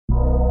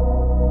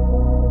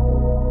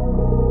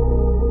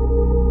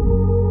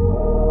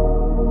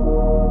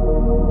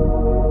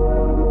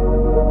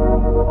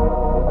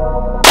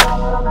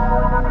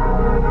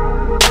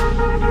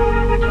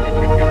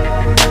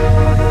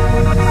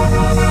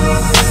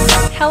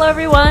Hello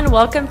everyone,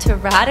 welcome to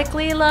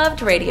Radically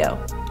Loved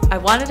Radio. I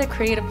wanted to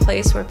create a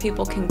place where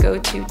people can go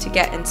to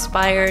get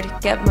inspired,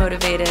 get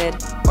motivated,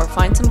 or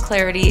find some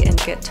clarity and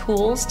get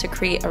tools to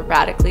create a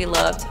radically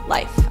loved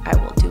life. I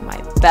will do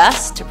my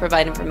best to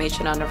provide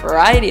information on a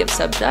variety of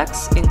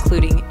subjects,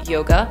 including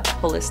yoga,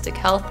 holistic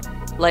health,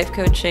 life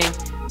coaching,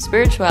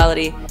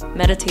 spirituality,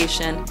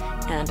 meditation,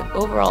 and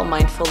overall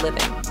mindful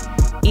living.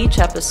 Each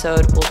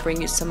episode will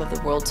bring you some of the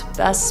world's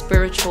best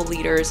spiritual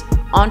leaders,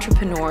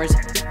 entrepreneurs,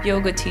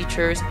 yoga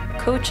teachers,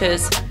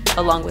 coaches,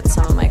 along with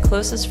some of my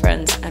closest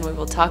friends, and we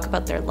will talk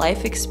about their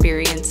life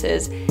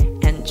experiences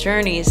and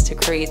journeys to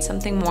create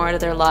something more out of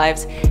their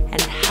lives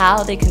and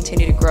how they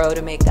continue to grow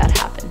to make that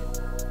happen.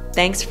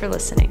 Thanks for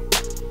listening.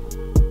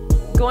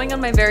 Going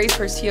on my very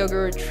first yoga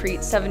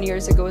retreat 7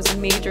 years ago was a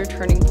major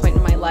turning point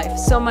in my life,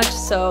 so much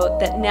so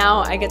that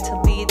now I get to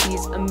lead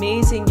these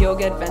amazing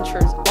yoga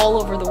adventures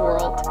all over the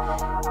world.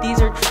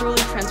 These are truly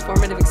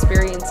transformative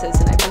experiences,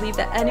 and I believe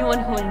that anyone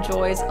who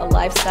enjoys a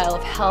lifestyle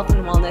of health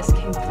and wellness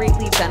can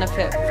greatly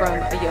benefit from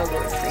a yoga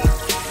retreat.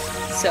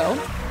 So,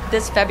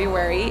 this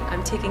February,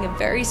 I'm taking a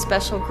very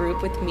special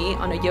group with me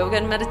on a yoga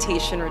and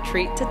meditation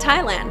retreat to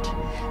Thailand.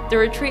 The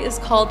retreat is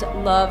called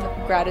Love,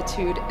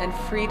 Gratitude, and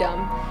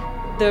Freedom.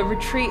 The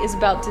retreat is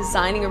about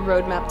designing a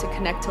roadmap to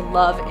connect to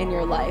love in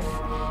your life.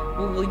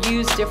 We will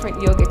use different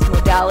yogic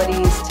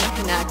modalities to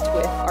connect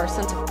with our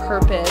sense of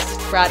purpose,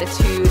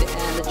 gratitude,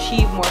 and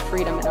achieve more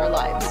freedom in our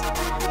lives.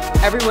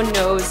 Everyone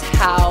knows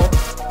how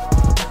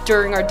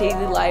during our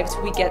daily lives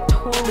we get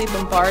totally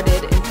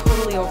bombarded and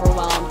totally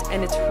overwhelmed,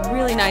 and it's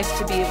really nice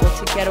to be able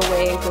to get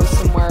away and go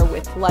somewhere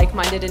with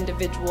like-minded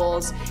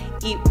individuals,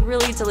 eat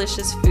really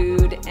delicious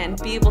food, and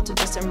be able to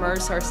just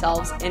immerse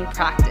ourselves in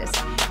practice.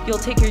 You'll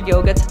take your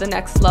yoga to the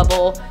next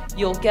level,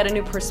 you'll get a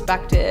new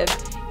perspective,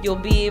 you'll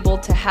be able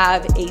to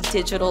have a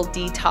digital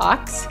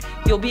detox,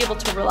 you'll be able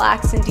to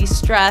relax and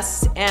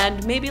de-stress,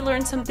 and maybe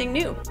learn something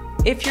new.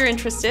 If you're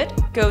interested,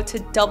 go to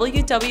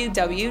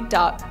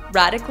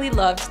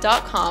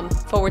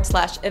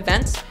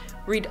www.radicallyloved.com/events,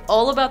 read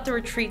all about the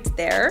retreats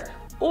there,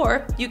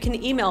 or you can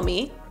email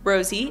me,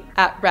 Rosie,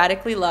 at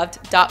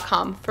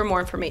radicallyloved.com for more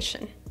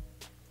information.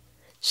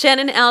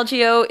 Shannon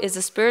Algeo is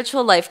a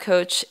spiritual life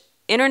coach,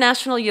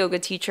 international yoga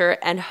teacher,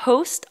 and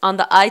host on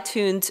the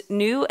iTunes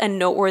new and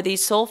Noteworthy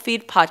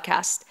SoulFeed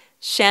Podcast.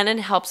 Shannon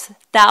helps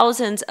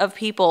thousands of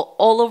people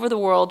all over the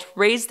world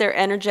raise their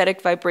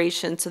energetic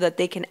vibration so that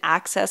they can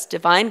access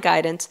divine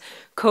guidance,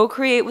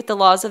 co-create with the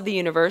laws of the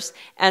universe,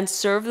 and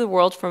serve the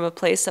world from a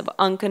place of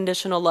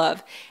unconditional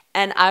love.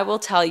 And I will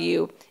tell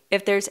you,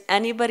 if there's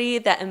anybody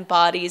that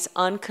embodies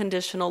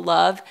unconditional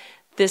love,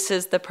 this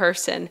is the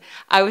person.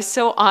 I was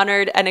so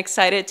honored and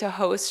excited to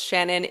host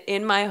Shannon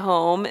in my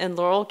home in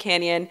Laurel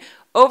Canyon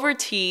over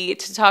tea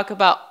to talk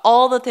about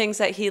all the things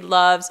that he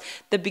loves,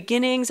 the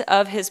beginnings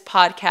of his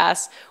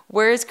podcast,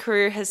 where his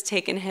career has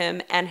taken him,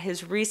 and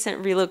his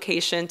recent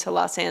relocation to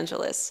Los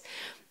Angeles.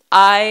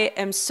 I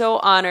am so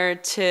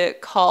honored to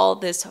call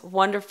this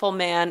wonderful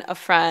man a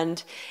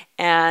friend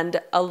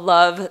and a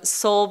love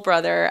soul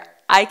brother.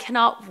 I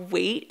cannot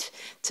wait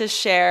to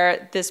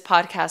share this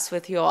podcast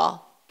with you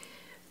all.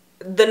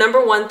 The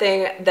number one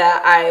thing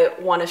that I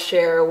want to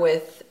share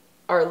with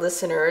our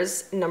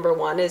listeners, number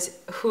one, is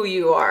who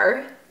you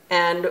are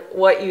and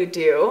what you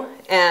do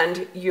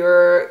and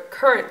your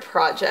current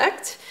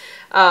project.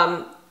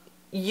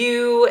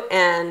 You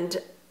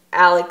and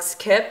Alex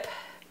Kipp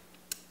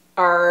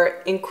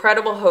are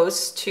incredible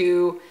hosts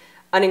to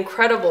an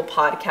incredible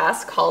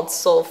podcast called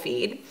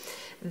SoulFeed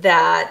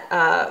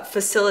that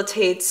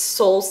facilitates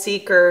soul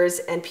seekers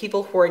and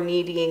people who are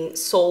needing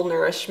soul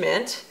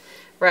nourishment,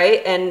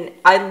 right? And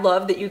I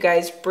love that you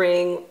guys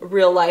bring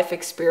real life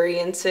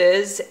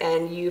experiences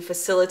and you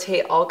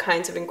facilitate all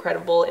kinds of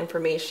incredible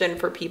information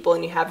for people,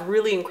 and you have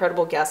really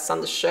incredible guests on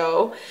the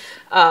show.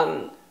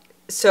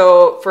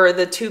 So for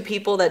the two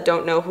people that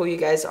don't know who you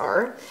guys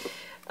are,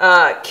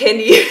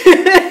 can you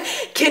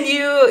can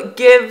you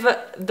give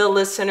the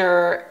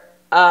listener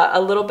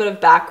a little bit of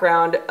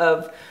background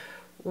of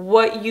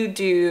what you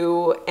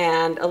do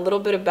and a little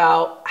bit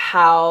about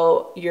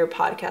how your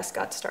podcast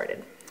got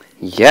started?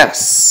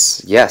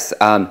 Yes.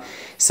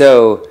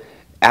 So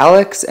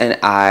Alex and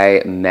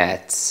I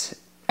met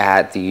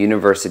at the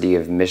University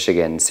of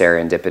Michigan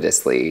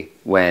serendipitously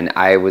when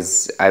I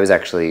was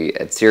actually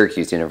at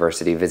Syracuse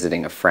University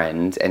visiting a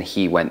friend, and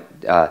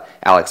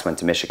Alex went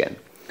to Michigan.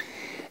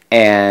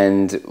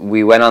 And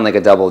we went on like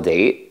a double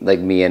date, like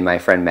me and my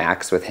friend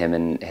Max with him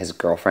and his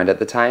girlfriend at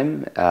the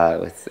time,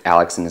 with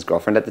Alex and his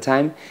girlfriend at the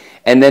time.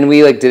 And then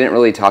we like didn't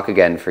really talk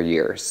again for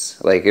years.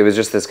 Like it was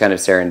just this kind of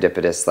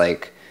serendipitous,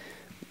 like,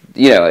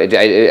 you know,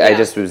 I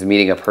just was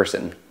meeting a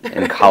person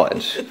in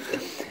college.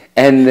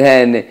 And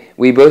then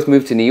we both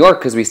moved to New York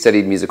because we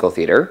studied musical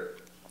theater.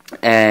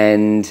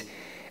 And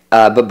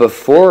but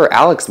before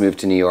Alex moved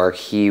to New York,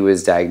 he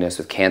was diagnosed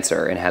with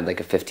cancer and had like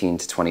a 15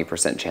 to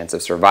 20% chance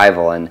of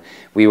survival. And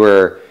we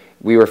were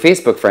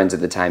Facebook friends at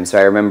the time, so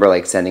I remember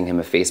like sending him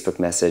a Facebook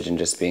message and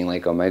just being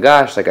like, "Oh my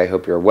gosh, like I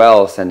hope you're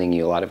well, sending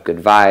you a lot of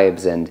good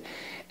vibes."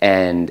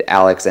 And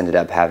Alex ended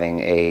up having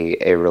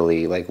a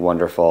really like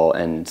wonderful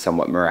and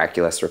somewhat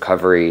miraculous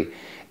recovery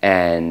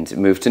and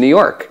moved to New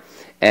York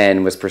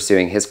and was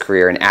pursuing his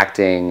career in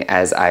acting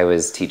as I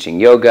was teaching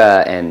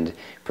yoga and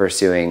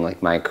pursuing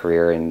like my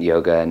career in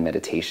yoga and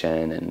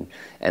meditation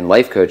and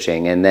life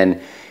coaching. And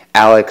then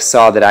Alex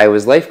saw that I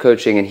was life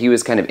coaching and he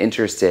was kind of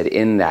interested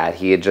in that.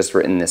 He had just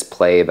written this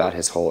play about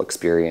his whole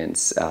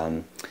experience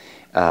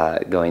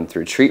going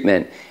through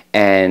treatment.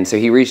 And so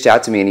he reached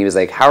out to me and he was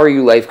like, how are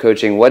you life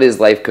coaching? What is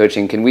life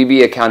coaching? Can we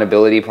be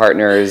accountability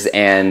partners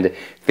and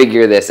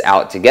figure this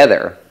out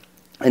together?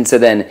 And so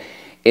then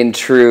in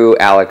true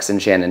Alex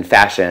and Shannon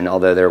fashion,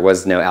 although there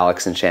was no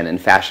Alex and Shannon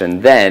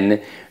fashion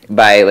then,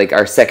 by like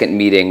our second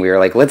meeting, we were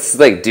like, let's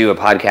like do a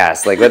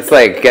podcast. Like, let's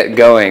like get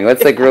going.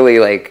 Let's like really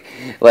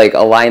like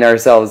align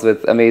ourselves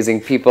with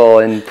amazing people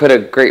and put a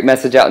great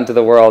message out into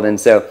the world. And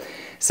so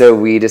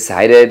we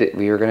decided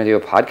we were going to do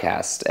a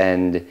podcast.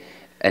 And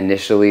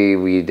initially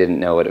we didn't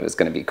know what it was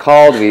going to be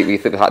called. We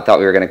thought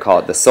we were going to call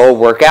it the Soul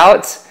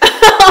Workout.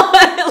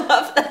 I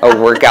love that.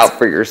 A workout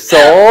for your soul.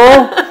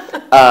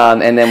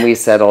 And then we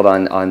settled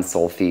on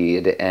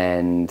SoulFeed,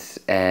 and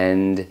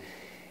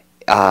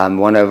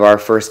one of our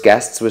first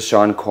guests was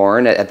Sean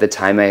Korn. At the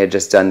time, I had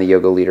just done the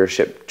yoga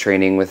leadership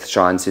training with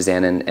Sean,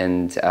 Suzanne,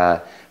 and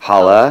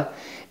Hala,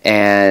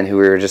 and who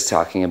we were just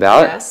talking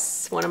about.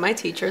 Yes, one of my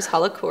teachers,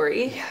 Hala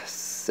Corey.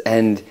 Yes,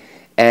 and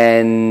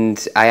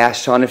I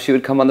asked Sean if she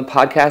would come on the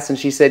podcast, and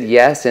she said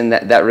yes, and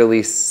that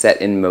really set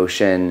in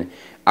motion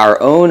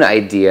our own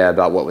idea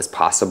about what was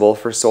possible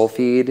for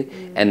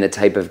SoulFeed and the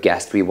type of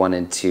guest we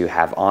wanted to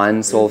have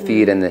on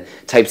SoulFeed and the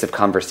types of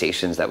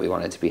conversations that we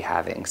wanted to be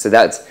having. So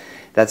that's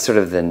sort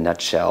of the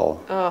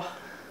nutshell. Oh,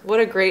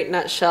 what a great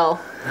nutshell.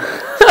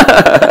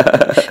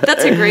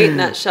 That's a great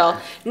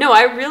nutshell. No,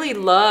 I really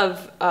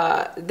love,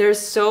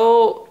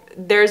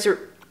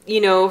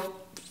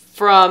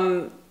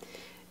 from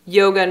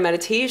yoga and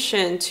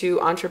meditation to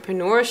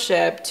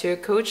entrepreneurship to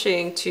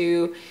coaching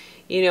to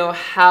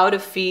how to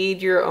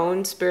feed your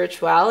own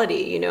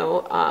spirituality.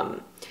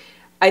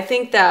 I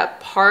think that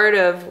part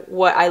of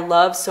what I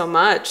love so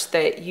much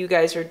that you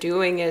guys are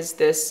doing is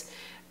this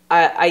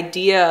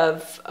idea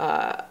of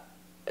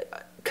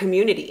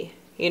community.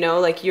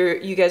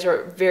 You guys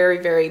are very,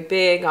 very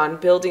big on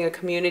building a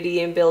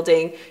community and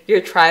building your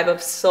tribe of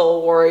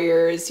soul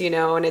warriors,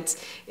 and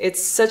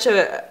it's such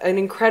an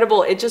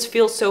incredible, it just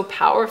feels so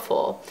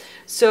powerful.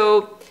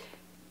 So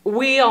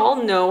we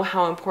all know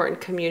how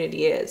important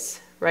community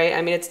is, right?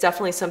 I mean, it's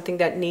definitely something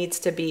that needs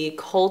to be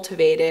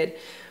cultivated.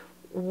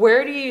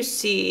 Where do you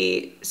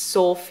see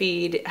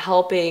SoulFeed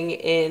helping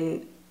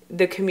in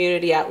the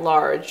community at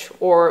large?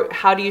 Or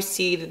how do you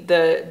see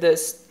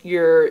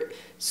your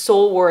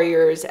soul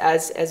warriors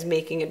as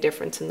making a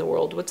difference in the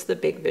world? What's the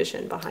big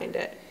vision behind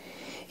it?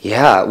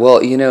 Yeah, well,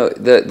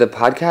 the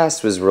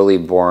podcast was really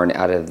born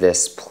out of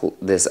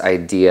this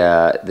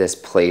idea, this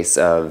place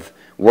of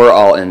we're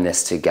all in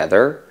this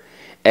together.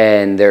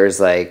 And there's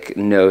like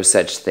no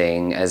such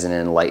thing as an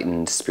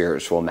enlightened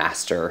spiritual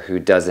master who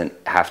doesn't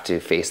have to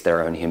face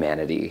their own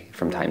humanity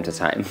from time to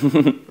time.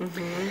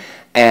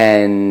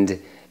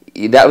 And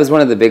that was one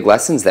of the big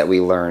lessons that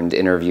we learned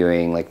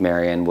interviewing like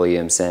Marianne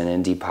Williamson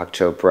and Deepak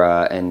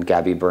Chopra and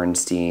Gabby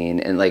Bernstein,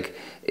 and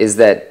is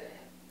that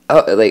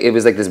it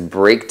was like this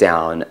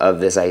breakdown of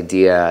this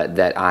idea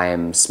that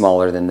I'm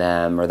smaller than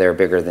them or they're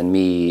bigger than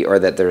me, or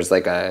that there's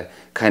like a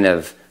kind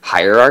of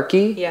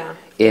hierarchy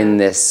in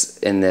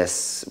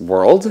this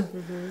world.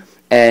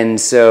 And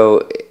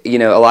so, a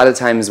lot of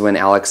times when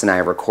Alex and I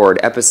record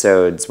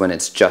episodes, when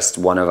it's just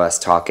one of us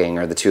talking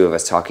or the two of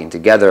us talking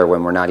together,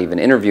 when we're not even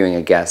interviewing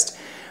a guest,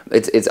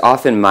 it's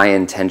often my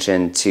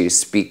intention to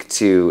speak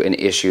to an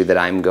issue that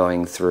I'm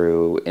going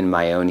through in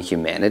my own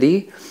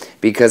humanity,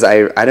 because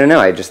I don't know,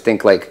 I just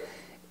think like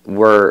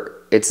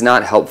it's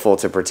not helpful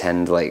to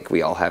pretend like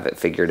we all have it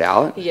figured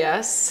out.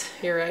 Yes,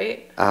 you're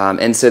right.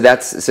 And so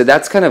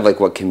that's kind of like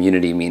what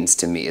community means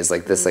to me, is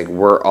like this, like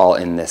we're all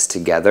in this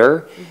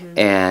together,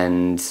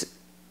 and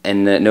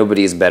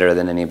nobody's better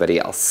than anybody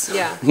else.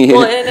 Yeah.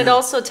 Well, and it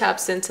also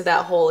taps into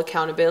that whole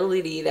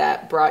accountability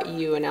that brought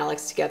you and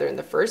Alex together in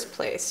the first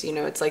place.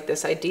 It's like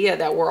this idea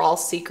that we're all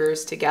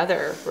seekers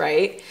together,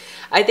 right?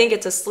 I think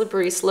it's a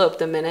slippery slope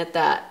the minute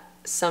that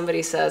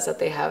somebody says that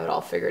they have it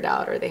all figured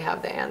out or they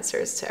have the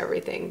answers to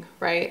everything,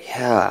 right?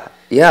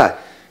 Yeah.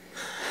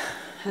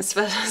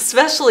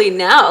 Especially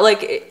now,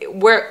 like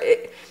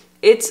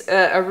it's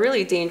a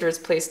really dangerous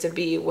place to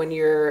be when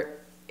you're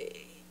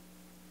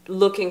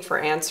looking for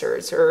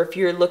answers, or if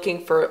you're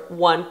looking for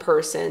one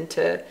person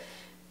to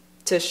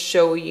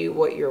show you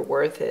what your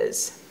worth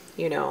is,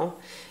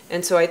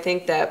 And so I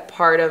think that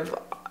part of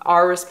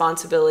our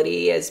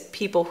responsibility as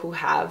people who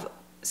have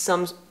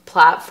some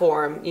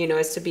platform,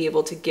 is to be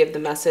able to give the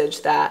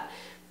message that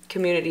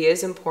community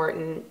is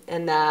important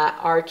and that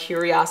our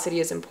curiosity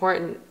is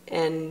important,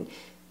 and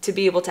to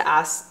be able to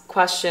ask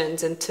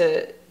questions and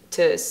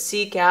to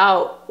seek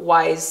out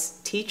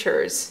wise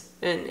teachers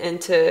and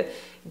to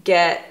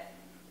get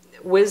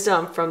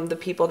wisdom from the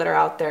people that are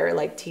out there,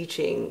 like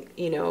teaching,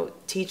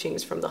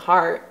 teachings from the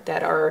heart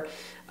that are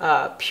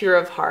pure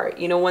of heart.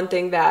 You know, one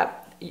thing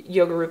that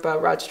Yoga Rupa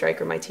Raj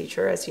Striker, my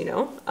teacher, as you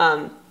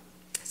know,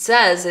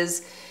 says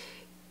is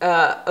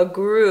a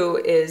guru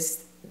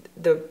is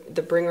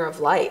the bringer of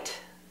light.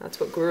 That's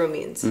what guru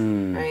means,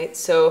 right?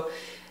 So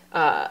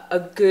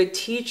a good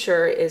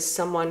teacher is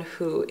someone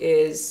who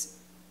is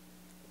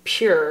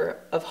pure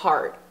of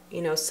heart,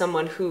 you know,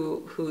 someone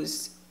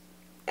whose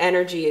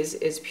energy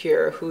is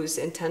pure, whose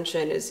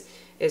intention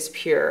is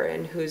pure,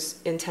 and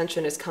whose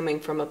intention is coming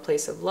from a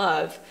place of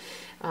love.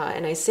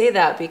 And I say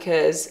that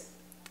because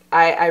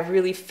I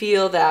really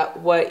feel that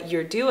what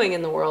you're doing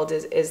in the world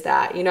is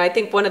that, you know, I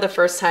think one of the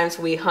first times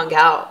we hung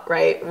out,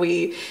 right,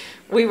 we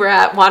were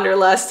at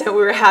Wanderlust and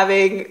we were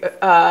having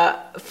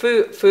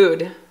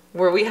food.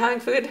 Were we having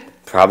food?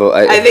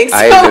 Probably. I think so.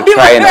 I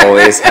try and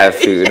always have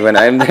food when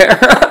I'm there.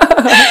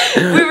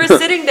 We were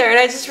sitting there, and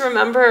I just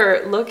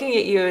remember looking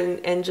at you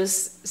and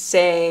just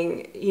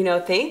saying, you know,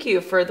 thank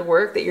you for the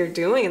work that you're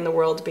doing in the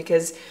world,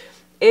 because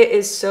it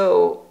is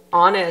so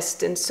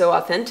honest and so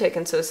authentic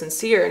and so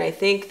sincere. And I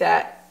think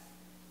that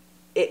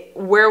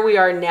where we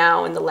are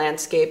now in the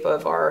landscape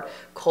of our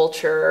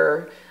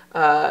culture,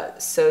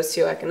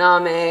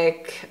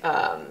 socioeconomic,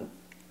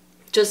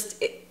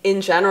 just in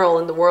general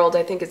in the world,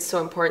 I think it's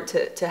so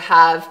important to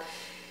have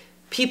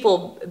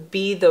people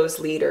be those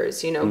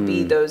leaders, you know,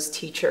 be those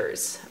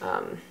teachers.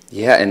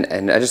 Yeah,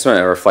 and I just want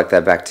to reflect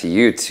that back to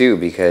you too,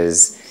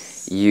 because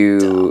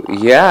you're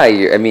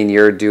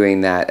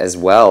doing that as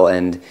well.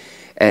 And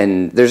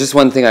there's just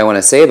one thing I want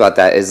to say about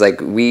that is, like,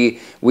 we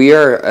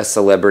are a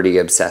celebrity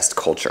obsessed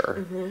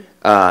culture,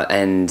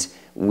 and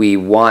we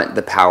want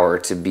the power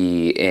to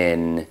be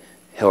in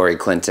Hillary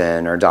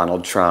Clinton or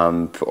Donald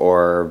Trump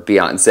or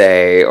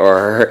Beyonce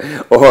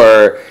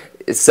or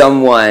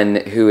someone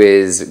who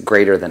is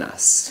greater than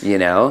us, you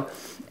know?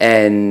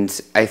 And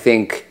I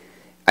think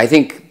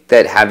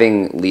that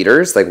having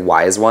leaders, like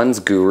wise ones,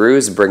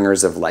 gurus,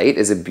 bringers of light,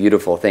 is a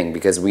beautiful thing,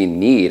 because we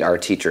need our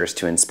teachers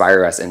to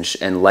inspire us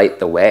and light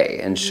the way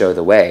and show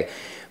the way.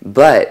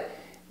 But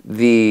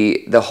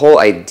the whole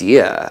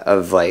idea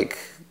of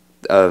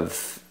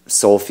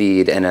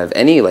SoulFeed and of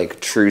any like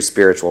true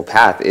spiritual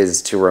path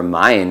is to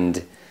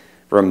remind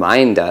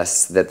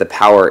us that the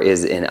power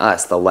is in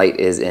us, the light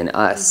is in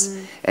us.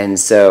 And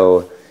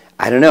so,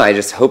 I don't know, I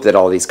just hope that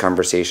all these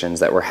conversations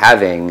that we're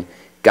having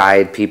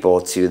guide people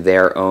to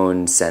their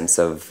own sense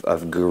of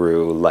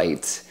guru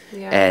light,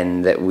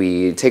 and that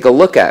we take a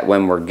look at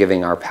when we're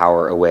giving our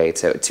power away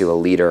to a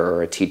leader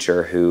or a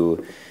teacher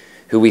who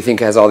we think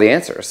has all the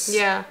answers.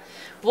 Yeah.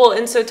 Well,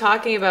 and so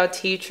talking about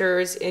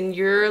teachers in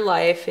your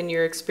life, in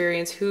your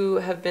experience, who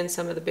have been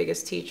some of the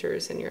biggest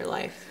teachers in your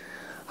life?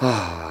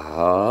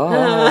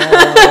 I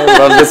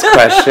love this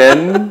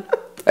question.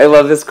 I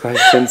love this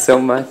question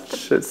so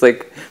much. It's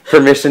like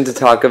permission to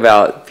talk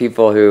about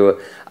people who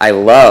I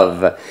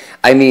love.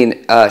 I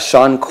mean,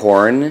 Sean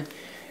Korn,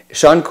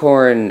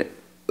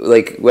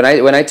 like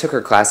when I took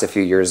her class a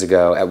few years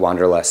ago at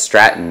Wanderlust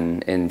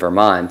Stratton in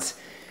Vermont,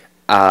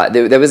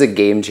 that was a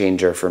game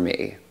changer for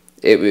me.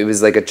 It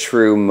was like a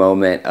true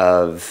moment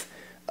of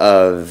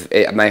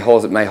my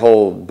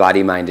whole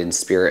body, mind, and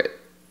spirit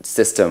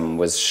system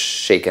was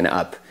shaken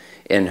up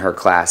in her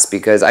class,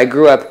 because I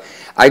grew up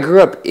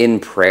in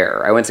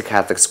prayer. I went to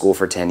Catholic school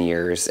for 10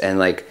 years, and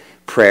like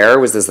prayer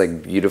was this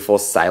like beautiful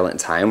silent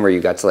time where you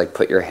got to like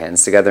put your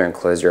hands together and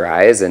close your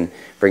eyes and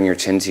bring your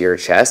chin to your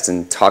chest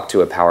and talk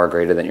to a power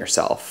greater than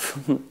yourself.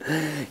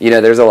 You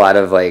know, there's a lot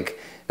of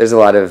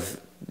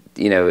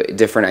you know,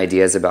 different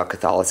ideas about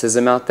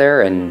Catholicism out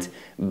there,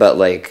 but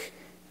like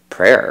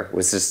prayer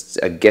was just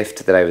a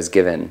gift that I was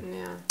given.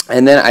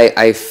 And then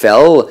I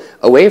fell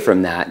away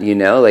from that, you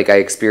know, like I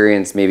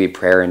experienced maybe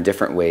prayer in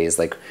different ways,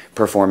 like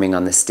performing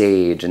on the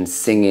stage and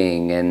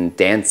singing and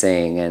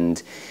dancing.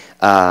 And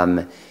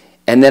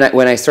then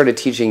when I started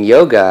teaching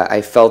yoga,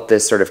 I felt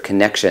this sort of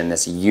connection,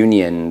 this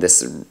union,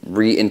 this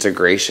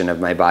reintegration of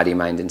my body,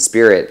 mind, and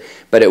spirit.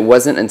 But it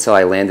wasn't until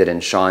I landed in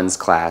Sean's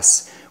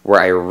class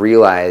where I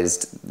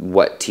realized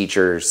what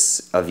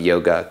teachers of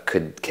yoga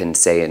can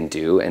say and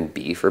do and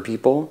be for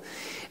people.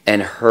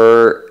 And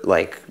her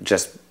like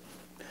just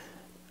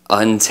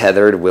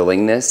untethered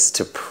willingness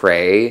to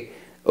pray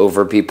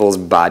over people's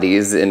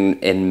bodies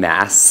in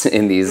mass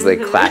in these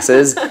like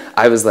classes,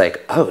 I was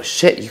like, oh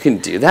shit, you can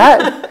do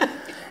that?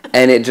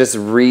 And it just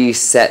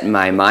reset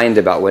my mind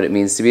about what it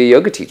means to be a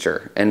yoga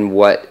teacher and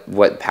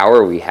what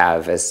power we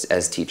have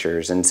as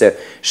teachers. And so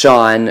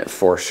Sean,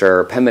 for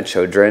sure, Pema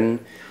Chodron,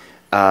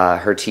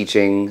 her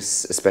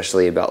teachings,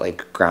 especially about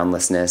like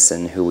groundlessness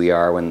and who we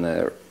are when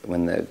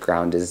the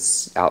ground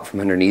is out from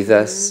underneath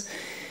us,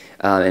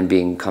 and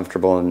being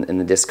comfortable in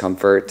the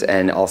discomfort.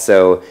 And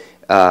also,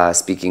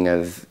 speaking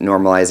of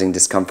normalizing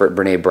discomfort,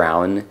 Brene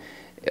Brown.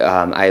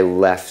 I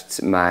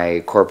left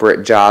my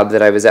corporate job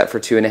that I was at for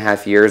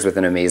 2.5 years with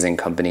an amazing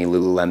company,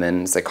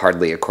 Lululemon. It's like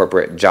hardly a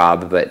corporate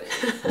job, but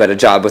a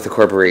job with a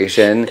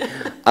corporation,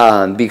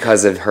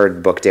 because of her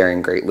book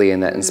Daring Greatly,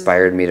 and that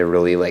inspired me to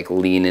really like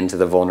lean into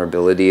the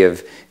vulnerability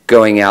of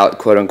going out,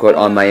 quote unquote,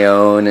 on my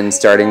own and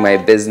starting my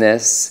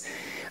business.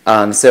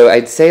 So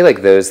I'd say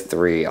like those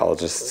three. I'll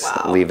just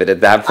leave it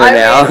at that for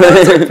now. mean,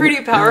 those are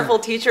pretty powerful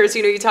teachers.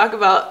 You talk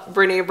about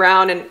Brene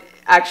Brown, and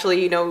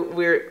actually,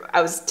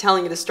 I was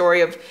telling you the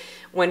story of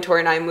when Tori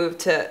and I moved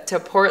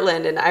to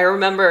Portland, and I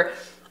remember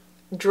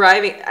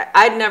driving.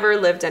 I'd never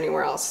lived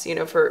anywhere else.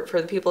 For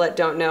the people that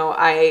don't know,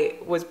 I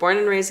was born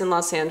and raised in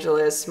Los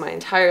Angeles my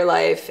entire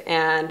life,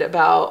 and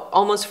about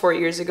almost 4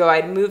 years ago,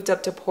 I'd moved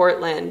up to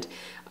Portland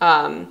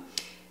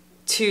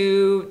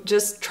to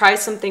just try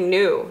something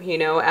new.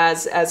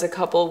 As a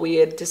couple, we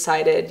had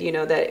decided,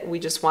 that we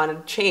just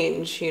wanted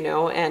change,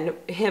 and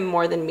him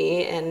more than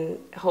me. And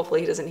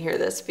hopefully he doesn't hear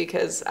this,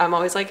 because I'm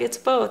always like, it's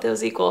both. It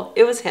was equal.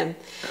 It was him.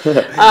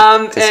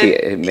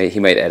 He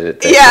might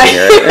edit this. Yeah,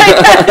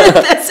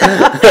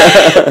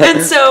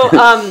 and so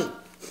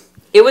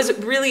it was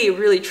really,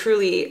 really,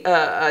 truly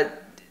a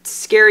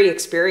scary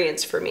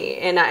experience for me.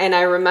 And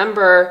I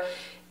remember,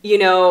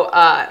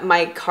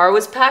 my car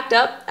was packed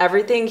up,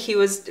 everything. He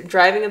was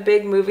driving a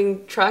big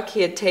moving truck.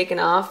 He had taken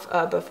off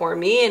before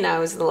me, and I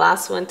was the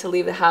last one to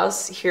leave the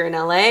house here in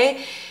LA.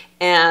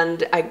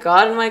 And I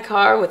got in my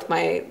car with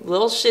my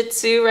little Shih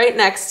Tzu right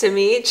next to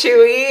me,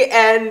 Chewy,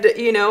 and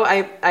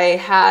I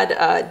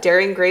had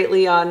Daring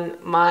Greatly on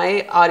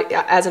my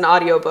audio as an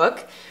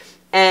audiobook.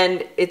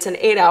 And it's an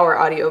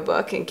 8-hour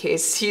audiobook, in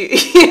case you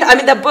I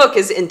mean, that book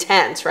is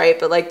intense, right?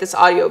 But like this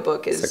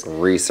audiobook is it's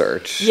like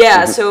research.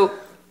 Yeah, so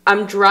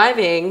I'm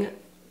driving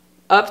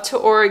up to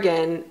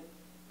Oregon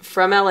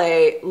from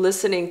LA,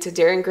 listening to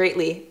Daring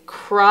Greatly,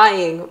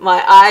 crying,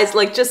 my eyes,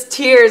 like just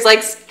tears,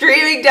 like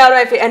streaming down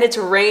my face, and it's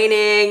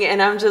raining,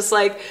 and I'm just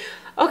like,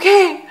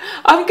 okay,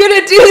 I'm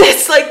gonna do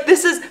this. Like,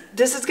 this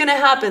is gonna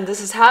happen.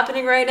 This is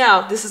happening right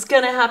now. This is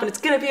gonna happen.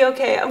 It's gonna be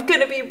okay. I'm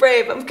gonna be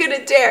brave. I'm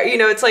gonna dare.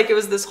 It's like, it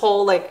was this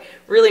whole like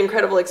really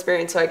incredible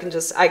experience. So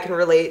I can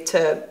relate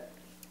to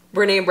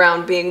Brene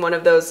Brown being one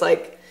of those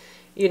like,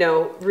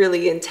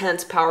 really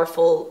intense,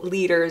 powerful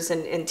leaders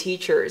and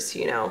teachers,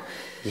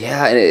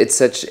 Yeah, and it's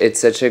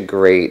such a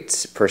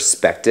great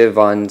perspective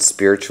on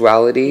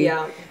spirituality.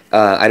 Yeah.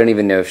 I don't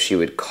even know if she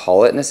would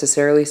call it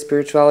necessarily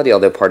spirituality,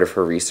 although part of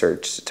her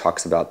research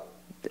talks about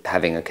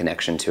having a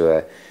connection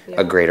to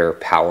a greater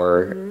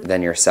power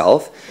than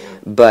yourself.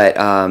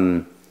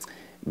 Yeah.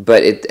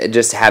 But it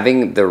just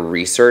having the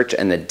research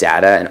and the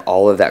data and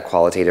all of that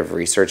qualitative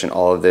research and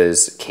all of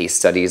those case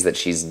studies that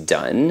she's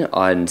done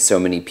on so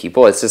many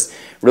people, it's just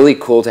really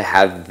cool to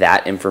have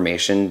that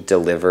information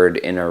delivered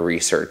in a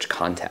research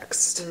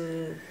context.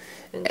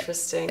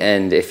 Interesting.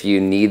 And if you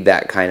need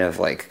that kind of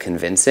like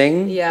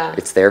convincing,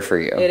 it's there for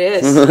you. It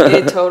is.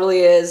 It totally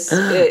is,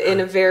 in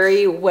a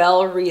very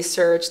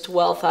well-researched,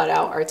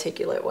 well-thought-out,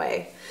 articulate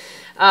way.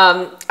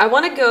 I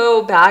want to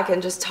go back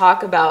and just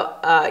talk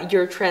about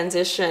your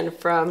transition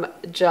from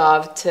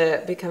job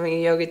to becoming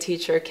a yoga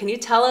teacher. Can you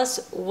tell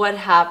us what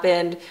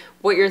happened,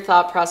 what your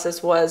thought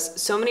process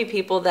was? So many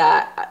people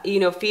that,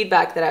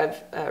 feedback that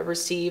I've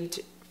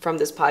received from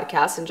this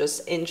podcast and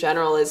just in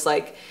general is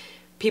like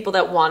people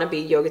that want to be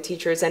yoga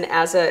teachers. And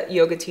as a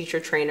yoga teacher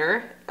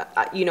trainer,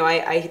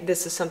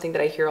 this is something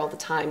that I hear all the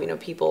time,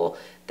 people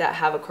that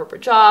have a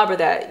corporate job or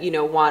that,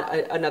 want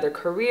another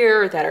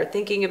career, that are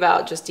thinking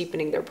about just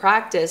deepening their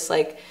practice.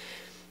 Like,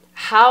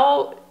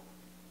 how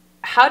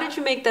did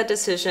you make that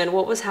decision?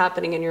 What was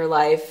happening in your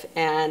life,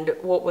 and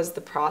what was the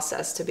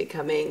process to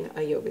becoming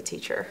a yoga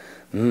teacher?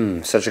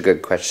 Such a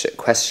good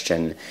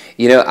question.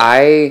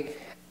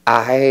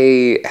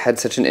 I had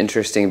such an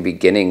interesting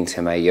beginning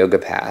to my yoga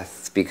path,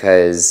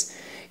 because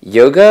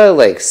yoga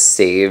like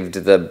saved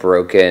the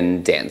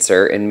broken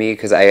dancer in me,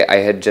 because I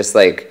had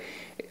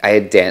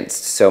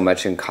danced so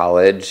much in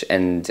college,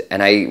 and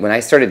when I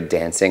started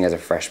dancing as a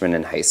freshman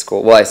in high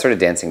school, well, I started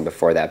dancing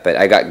before that, but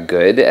I got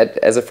good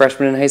as a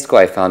freshman in high school.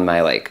 I found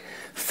my like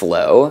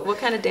flow. What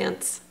kind of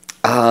dance?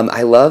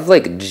 I love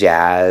like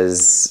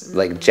jazz,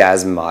 like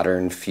jazz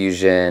modern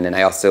fusion, and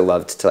I also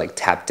loved to like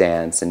tap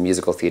dance and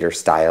musical theater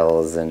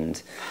styles,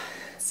 and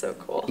so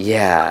cool.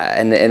 Yeah,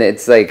 and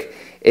it's like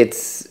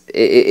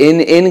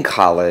in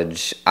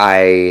college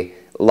I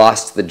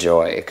lost the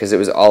joy, because it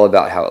was all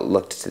about how it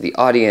looked to the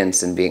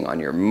audience and being on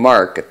your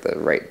mark at the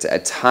right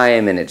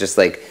time, and it just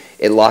like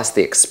it lost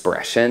the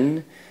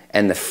expression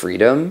and the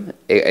freedom.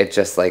 It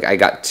just like I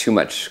got too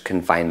much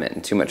confinement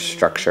and too much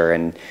structure.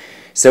 And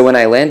so when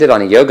I landed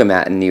on a yoga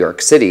mat in New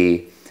York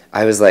City,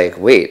 I was like,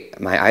 wait,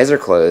 my eyes are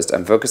closed,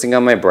 I'm focusing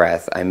on my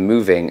breath, I'm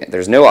moving,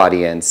 there's no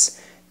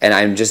audience, and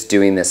I'm just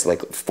doing this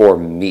like for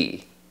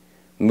me,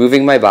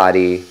 moving my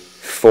body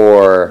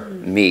for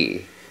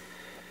me.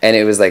 And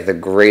it was like the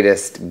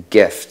greatest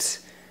gift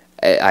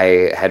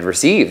I had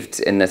received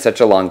in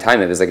such a long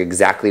time. It was like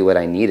exactly what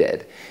I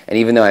needed. And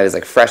even though I was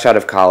like fresh out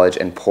of college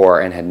and poor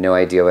and had no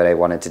idea what I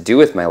wanted to do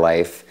with my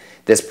life,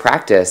 this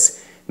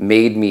practice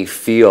made me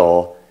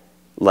feel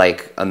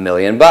like $1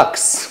 million.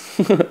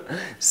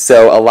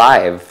 So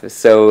alive,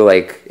 so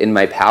like in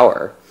my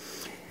power.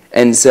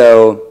 And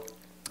so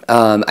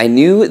I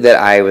knew that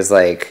I was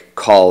like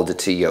called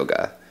to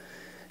yoga,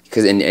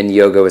 because and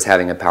yoga was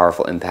having a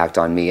powerful impact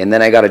on me. And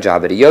then I got a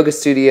job at a yoga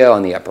studio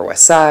on the Upper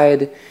West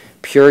Side,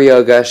 Pure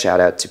Yoga, shout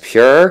out to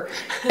Pure.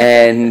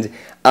 And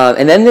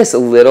then this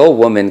little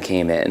woman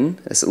came in,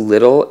 this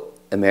little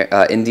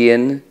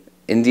Indian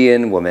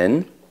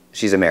woman.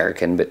 She's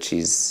American, but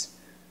she's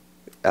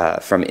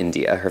from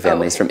India. Her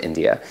family's from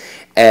India.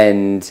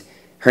 And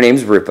her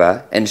name's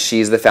Rupa, and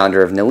she's the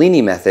founder of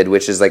Nalini Method,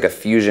 which is like a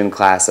fusion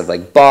class of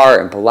like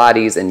bar and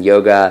Pilates and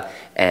yoga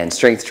and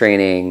strength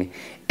training.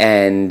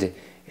 And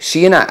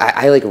she and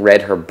I like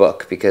read her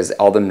book because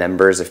all the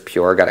members of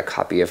Pure got a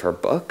copy of her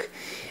book.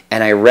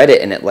 And I read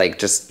it, and it like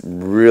just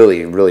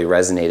really, really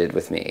resonated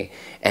with me.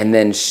 And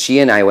then she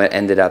and I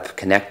ended up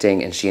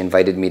connecting, and she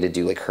invited me to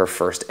do like her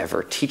first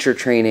ever teacher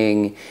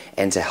training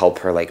and to help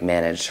her like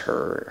manage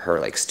her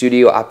like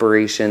studio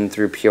operation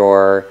through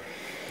Pure.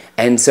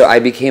 And so I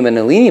became a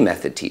Nalini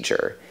Method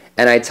teacher.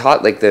 And I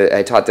taught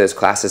those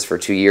classes for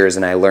 2 years,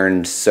 and I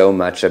learned so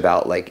much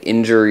about like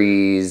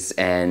injuries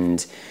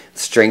and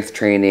strength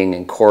training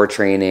and core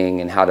training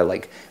and how to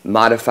like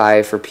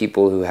modify for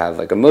people who have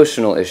like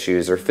emotional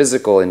issues or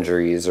physical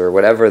injuries or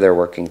whatever they're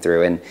working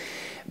through.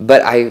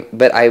 But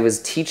I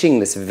was teaching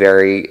this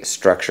very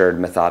structured,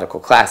 methodical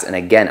class, and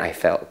again I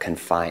felt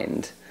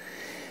confined.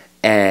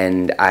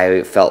 And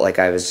I felt like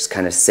I was just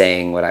kind of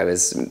saying what I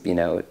was,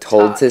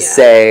 told to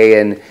say.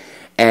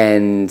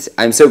 And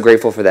I'm so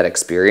grateful for that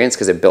experience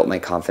because it built my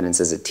confidence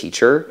as a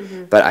teacher.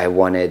 Mm-hmm. But I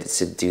wanted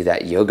to do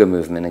that yoga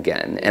movement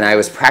again. And I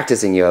was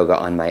practicing yoga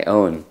on my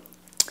own.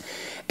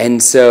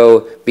 And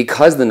so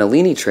because the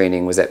Nalini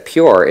training was at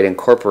Pure, it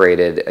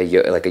incorporated a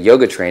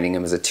yoga training. It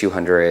was a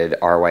 200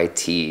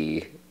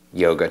 RYT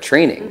yoga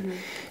training. Mm-hmm.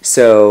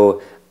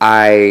 So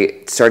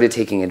I started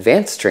taking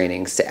advanced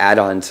trainings to add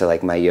on to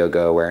like my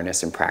yoga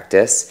awareness and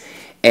practice.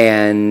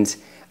 And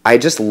I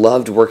just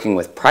loved working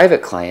with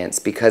private clients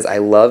because I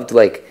loved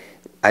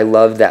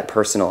that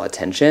personal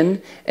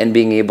attention and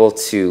being able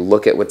to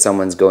look at what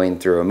someone's going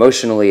through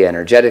emotionally,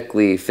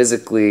 energetically,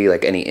 physically,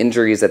 like any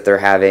injuries that they're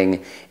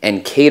having,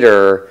 and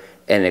cater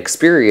an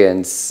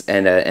experience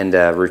and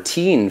a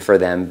routine for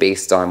them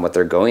based on what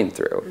they're going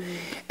through. Mm-hmm.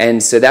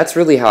 And so that's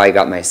really how I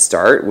got my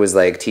start, was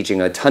like teaching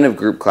a ton of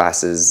group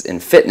classes in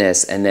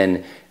fitness and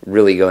then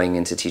really going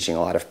into teaching a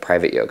lot of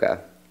private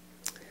yoga.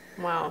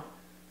 Wow.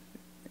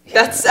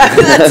 That's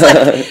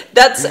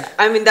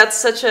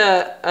such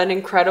an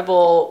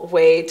incredible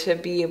way to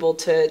be able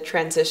to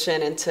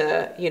transition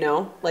into,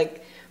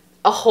 like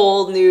a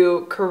whole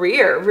new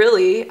career,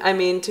 really. I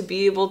mean, to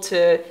be able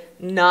to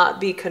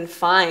not be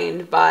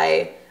confined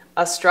by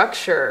a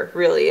structure,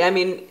 really. I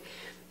mean,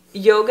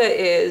 yoga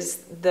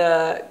is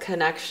the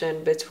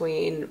connection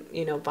between,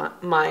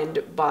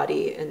 mind,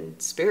 body,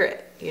 and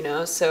spirit,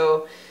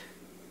 so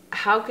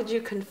how could you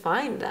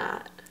confine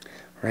that?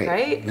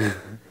 Right?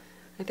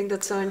 I think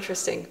that's so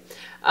interesting.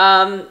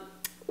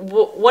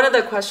 One of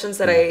the questions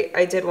that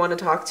I did want to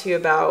talk to you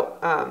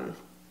about,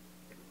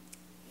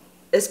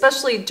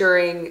 especially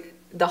during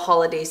the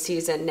holiday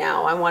season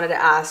now, I wanted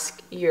to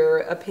ask your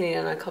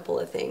opinion on a couple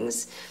of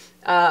things.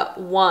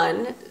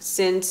 One,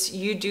 since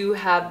you do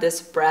have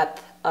this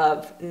breadth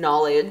of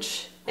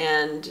knowledge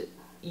and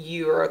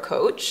you're a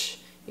coach,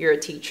 you're a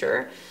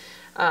teacher,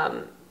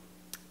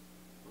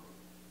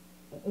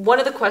 one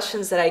of the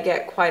questions that I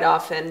get quite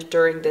often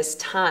during this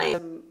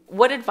time,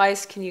 what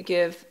advice can you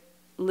give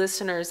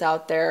listeners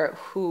out there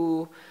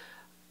who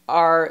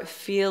are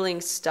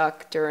feeling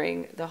stuck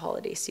during the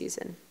holiday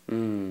season?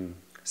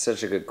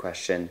 Such a good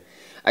question.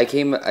 I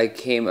came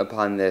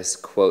upon this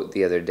quote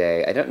the other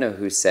day. I don't know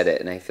who said it,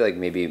 and I feel like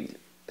maybe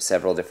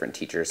several different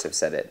teachers have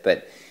said it,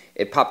 but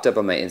it popped up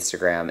on my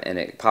Instagram, and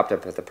it popped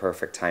up at the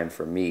perfect time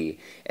for me,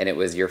 and it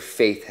was, your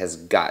faith has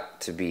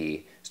got to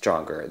be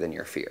stronger than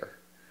your fear.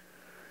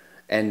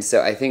 And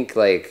so I think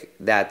like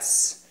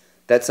that's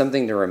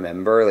something to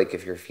remember, like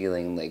if you're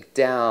feeling like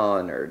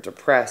down or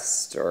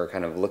depressed or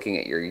kind of looking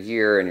at your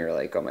year and you're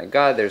like, oh my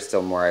God, there's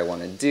still more I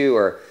want to do,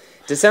 or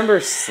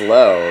December's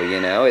slow,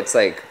 it's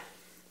like,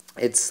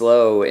 it's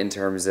slow in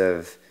terms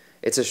of,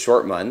 it's a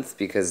short month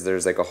because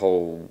there's like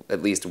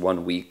at least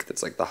 1 week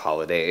that's like the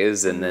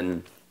holidays. And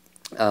then,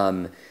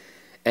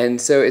 and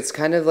so it's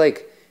kind of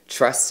like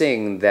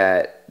trusting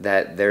that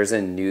there's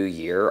a new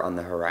year on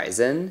the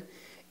horizon.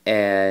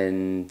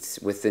 And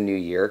with the new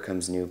year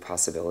comes new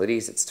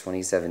possibilities. It's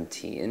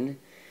 2017.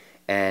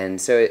 And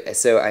so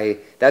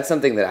that's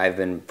something that I've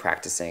been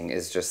practicing,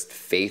 is just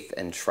faith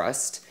and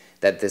trust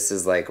that this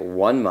is like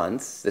 1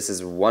 month, this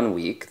is 1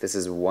 week, this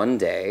is 1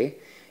 day,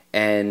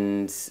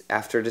 and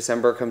after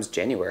December comes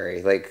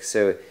January. Like,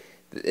 so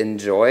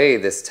enjoy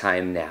this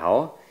time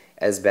now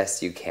as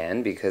best you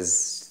can,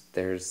 because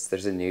there's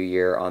a new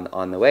year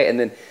on the way. And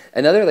then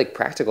another like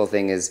practical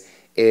thing is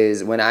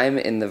when I'm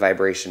in the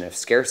vibration of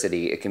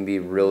scarcity, it can be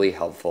really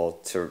helpful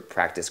to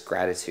practice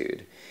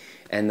gratitude.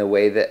 And the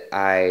way that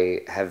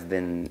I have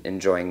been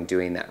enjoying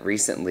doing that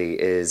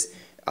recently is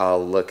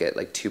I'll look at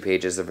like 2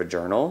 pages of a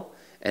journal,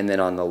 and then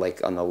on the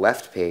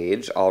left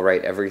page, I'll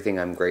write everything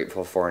I'm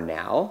grateful for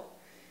now,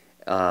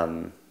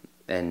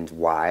 and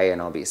why,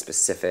 and I'll be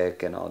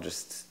specific, and I'll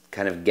just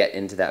kind of get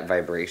into that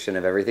vibration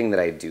of everything that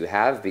I do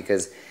have,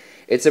 because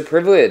it's a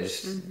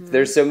privilege.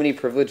 There's so many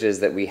privileges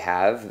that we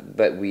have,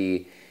 but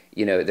we,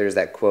 there's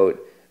that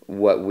quote,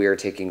 what we're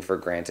taking for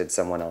granted,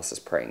 someone else is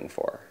praying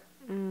for.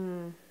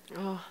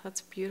 Oh,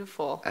 that's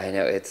beautiful. I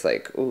know, it's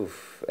like,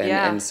 oof.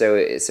 And so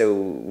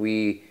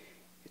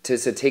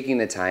taking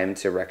the time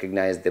to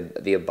recognize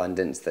the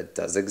abundance that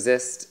does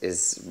exist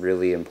is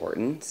really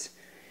important.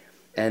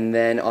 And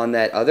then on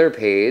that other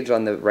page,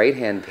 on the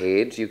right-hand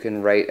page, you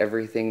can write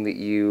everything that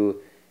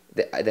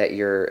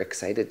you're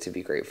excited to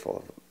be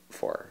grateful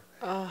for.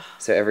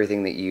 So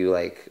everything that you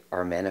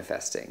are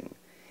manifesting.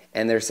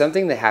 And there's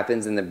something that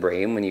happens in the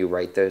brain when you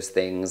write those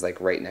things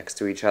right next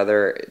to each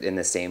other in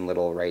the same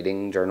little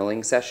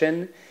journaling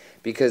session,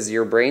 because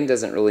your brain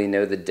doesn't really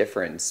know the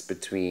difference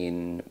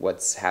between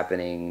what's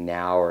happening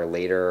now or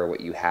later, or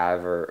what you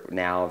have or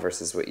now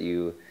versus what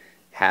you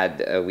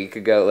had a week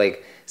ago.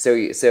 So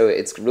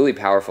it's really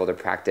powerful to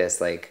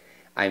practice.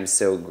 I'm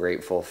so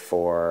grateful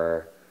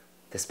for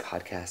this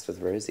podcast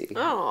with Rosie.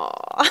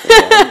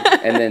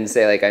 Aww. And then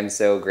say I'm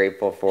so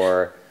grateful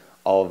for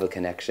all of the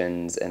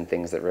connections and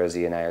things that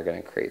Rosie and I are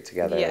going to create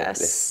together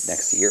this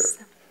next year.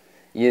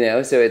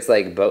 So it's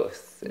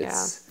both.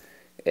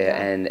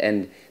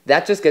 And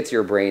that just gets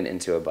your brain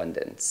into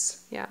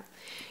abundance. Yeah.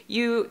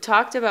 You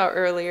talked about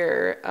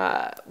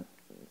earlier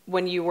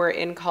when you were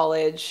in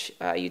college,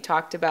 you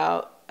talked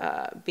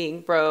about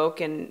being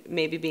broke and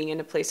maybe being in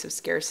a place of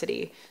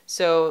scarcity.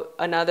 So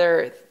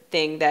another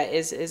thing that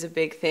is a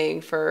big thing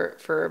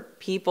for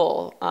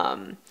people,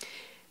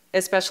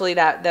 especially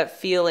that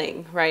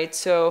feeling, right?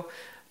 So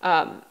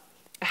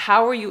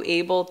how are you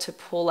able to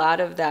pull out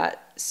of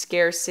that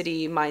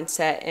scarcity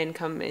mindset and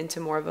come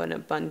into more of an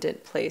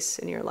abundant place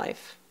in your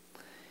life?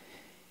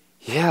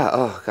 Yeah,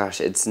 oh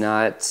gosh, it's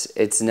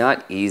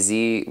not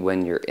easy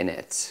when you're in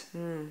it.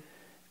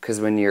 Because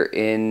when you're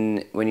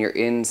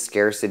in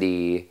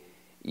scarcity,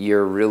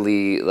 you're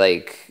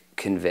really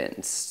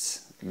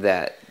convinced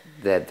that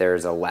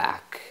there's a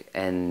lack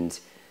and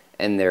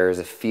there's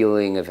a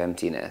feeling of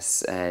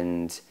emptiness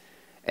and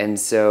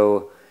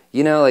so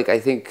I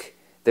think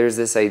there's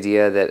this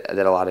idea that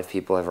a lot of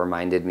people have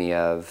reminded me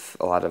of,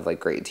 a lot of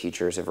great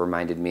teachers have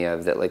reminded me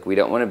of, that we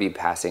don't want to be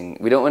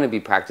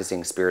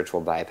practicing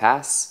spiritual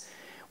bypass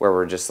where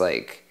we're just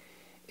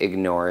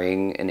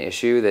ignoring an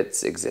issue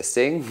that's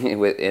existing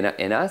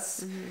in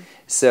us.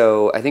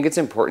 So I think it's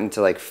important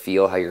to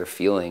feel how you're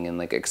feeling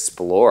and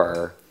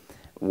explore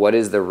what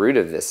is the root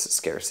of this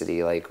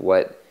scarcity.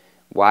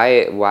 Why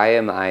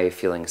am I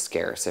feeling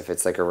scarce if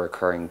it's a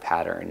recurring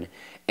pattern?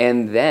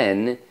 And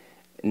then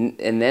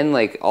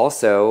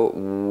also,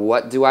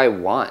 what do I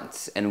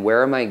want and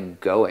where am I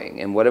going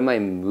and what am I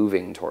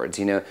moving towards?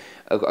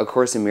 A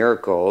Course in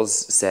Miracles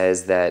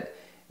says that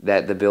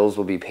the bills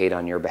will be paid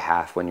on your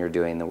behalf when you're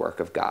doing the work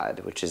of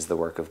God, which is the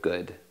work of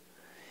good.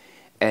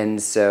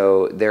 And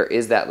so there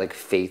is that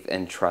faith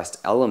and trust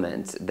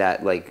element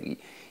that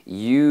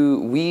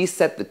we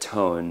set the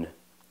tone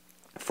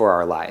for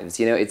our lives.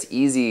 It's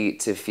easy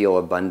to feel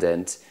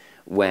abundant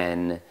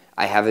when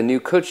I have a new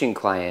coaching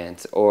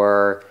client,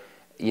 or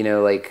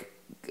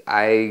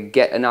I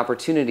get an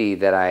opportunity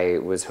that I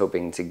was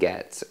hoping to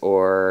get,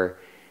 or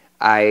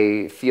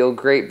I feel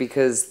great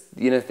because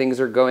things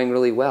are going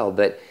really well.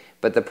 But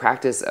the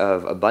practice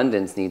of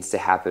abundance needs to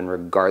happen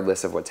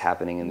regardless of what's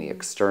happening in the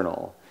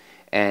external.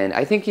 And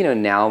I think,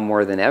 now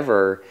more than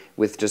ever,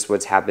 with just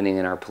what's happening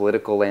in our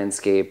political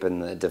landscape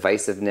and the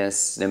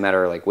divisiveness, no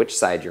matter which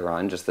side you're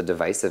on, just the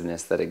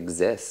divisiveness that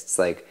exists,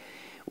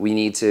 we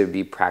need to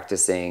be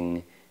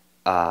practicing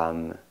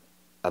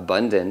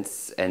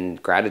abundance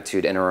and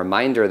gratitude and a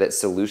reminder that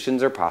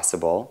solutions are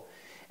possible,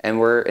 and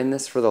we're in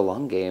this for the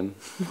long game.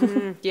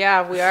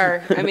 Yeah, we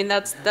are. I mean,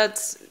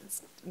 that's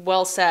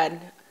well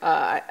said.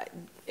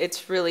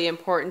 It's really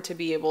important to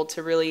be able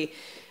to really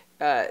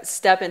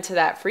step into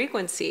that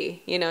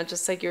frequency,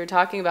 just like you were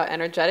talking about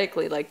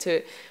energetically,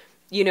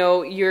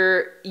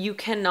 you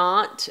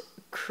cannot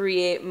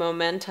create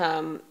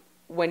momentum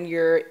when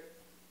you're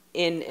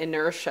in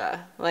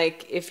inertia.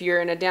 If you're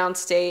in a down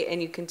state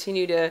and you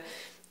continue to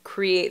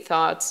create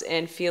thoughts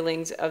and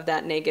feelings of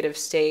that negative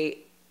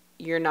state,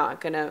 you're not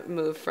going to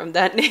move from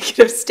that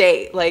negative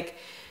state.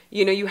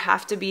 You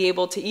have to be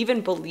able to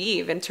even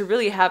believe and to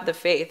really have the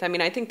faith. I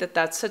mean, I think that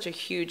that's such a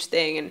huge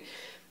thing.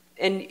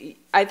 And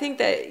I think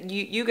that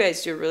you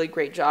guys do a really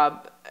great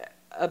job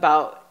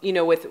about,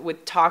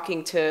 with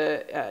talking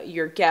to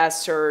your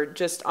guests or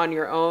just on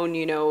your own,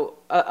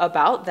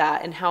 about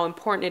that and how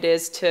important it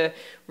is to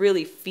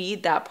really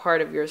feed that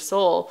part of your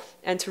soul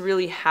and to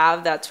really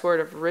have that sort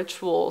of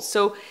ritual.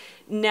 So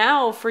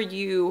now for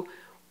you,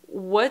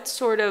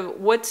 what are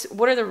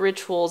the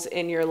rituals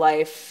in your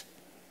life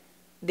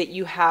that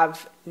you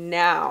have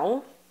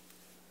now,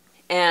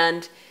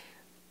 and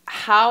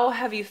how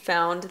have you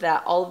found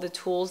that all of the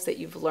tools that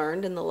you've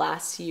learned in the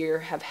last year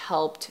have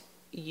helped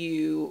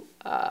you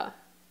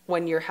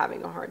when you're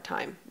having a hard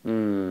time?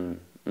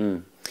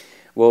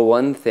 Well,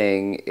 one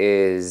thing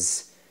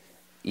is,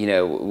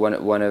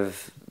 one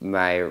of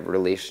my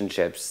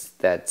relationships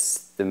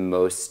that's the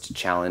most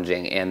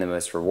challenging and the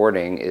most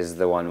rewarding is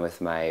the one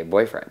with my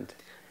boyfriend.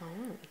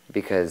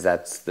 because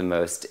that's the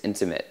most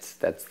intimate.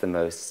 That's the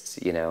most,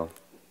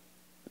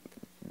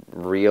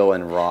 real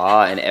and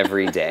raw and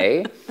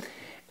everyday.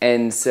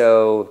 And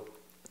so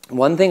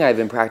one thing I've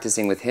been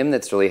practicing with him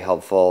that's really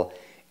helpful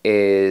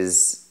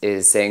is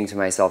saying to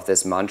myself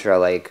this mantra,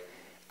 like,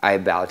 I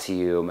bow to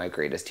you, my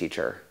greatest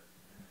teacher.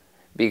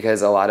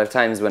 Because a lot of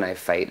times when I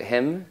fight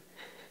him,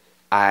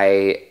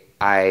 I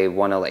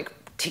want to, like,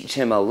 teach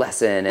him a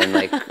lesson and,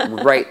 like,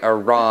 right or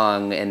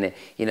wrong, and,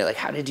 like,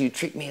 how did you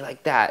treat me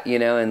like that,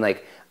 and,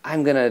 like,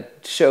 I'm gonna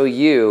show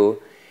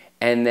you,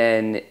 and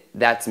then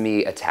that's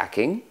me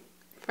attacking.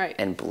 Right.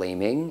 And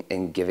blaming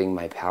and giving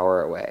my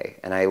power away.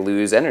 And I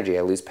lose energy,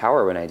 I lose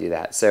power when I do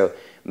that. So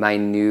my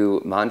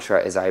new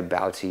mantra is, I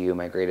bow to you,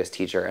 my greatest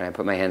teacher, and I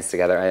put my hands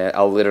together and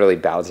I'll literally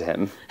bow to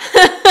him.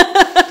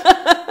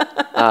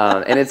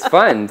 And it's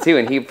fun too,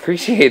 and he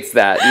appreciates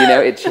that.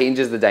 It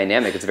changes the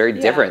dynamic. It's very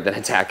different than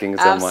attacking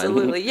someone.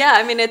 Absolutely. Yeah,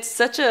 I mean, it's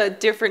such a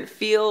different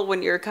feel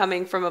when you're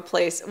coming from a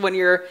place, when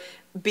you're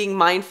being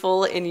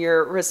mindful in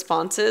your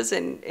responses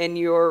and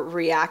your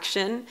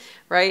reaction,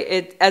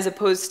 right? As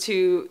opposed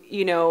to,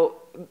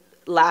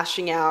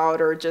 lashing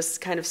out or just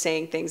kind of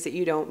saying things that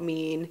you don't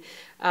mean.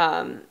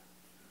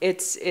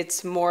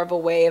 It's more of a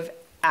way of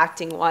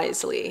acting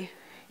wisely,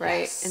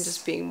 right? Yes. And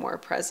just being more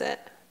present.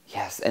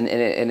 Yes, and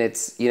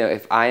it's,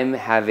 if I'm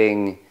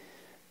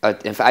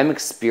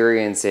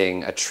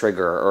experiencing a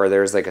trigger or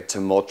there's like a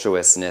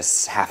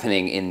tumultuousness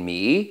happening in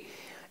me,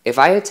 if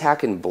I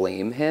attack and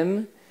blame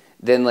him,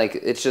 then like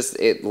it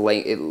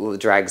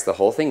drags the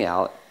whole thing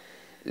out.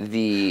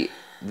 Then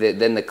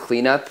the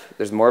cleanup,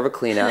 there's more of a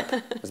cleanup.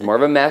 There's more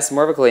of a mess,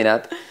 more of a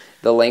cleanup.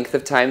 The length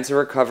of time to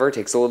recover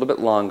takes a little bit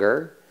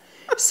longer.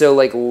 So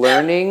like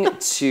learning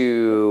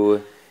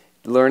to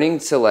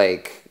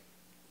like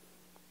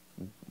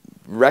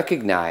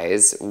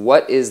recognize,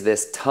 what is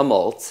this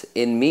tumult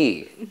in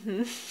me?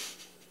 Mm-hmm.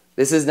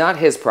 This is not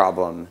his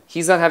problem.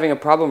 He's not having a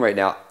problem right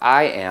now.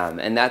 I am.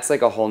 And that's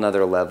like a whole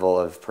nother level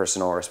of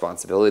personal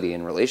responsibility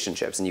in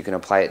relationships. And you can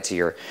apply it to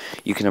your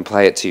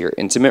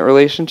intimate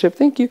relationship.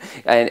 Thank you.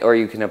 Or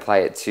you can apply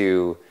it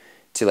to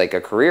like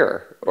a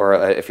career, or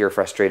if you're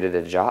frustrated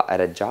at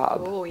a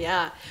job. Oh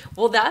yeah.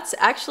 Well, that's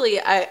actually,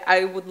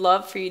 I would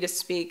love for you to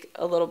speak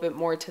a little bit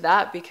more to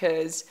that,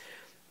 because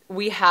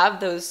we have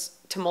those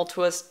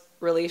tumultuous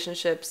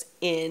relationships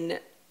in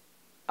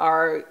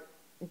our,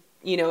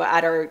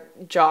 at our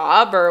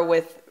job, or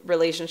with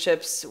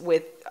relationships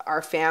with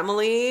our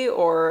family,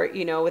 or,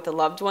 with a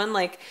loved one.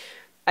 Like,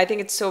 I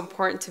think it's so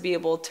important to be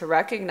able to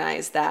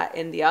recognize that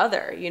in the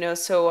other,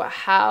 so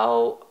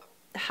how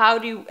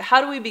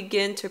do we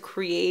begin to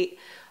create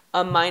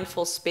a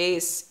mindful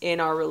space in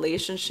our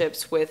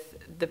relationships with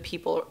the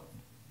people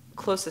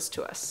closest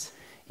to us?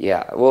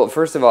 Yeah. Well,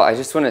 first of all, I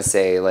just want to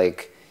say,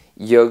 like,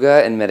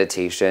 yoga and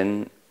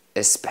meditation,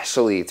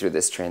 especially through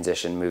this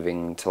transition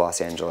moving to Los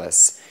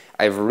Angeles,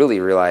 I've really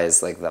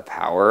realized like the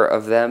power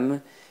of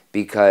them,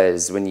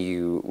 because when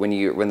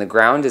the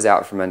ground is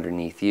out from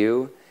underneath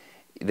you,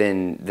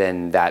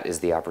 then that is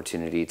the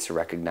opportunity to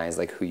recognize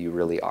like who you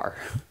really are.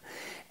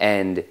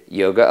 And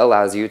yoga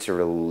allows you to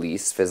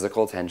release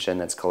physical tension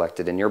that's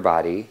collected in your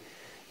body,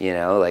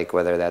 like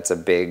whether that's a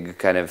big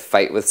kind of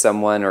fight with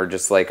someone or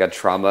just like a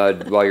trauma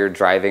while you're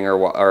driving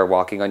or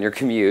walking on your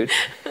commute.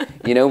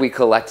 We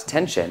collect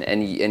tension,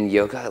 and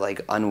yoga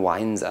like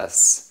unwinds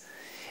us.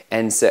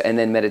 And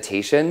then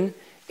meditation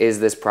is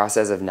this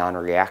process of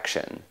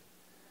non-reaction.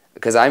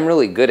 Because I'm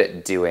really good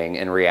at doing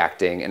and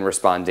reacting and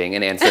responding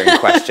and answering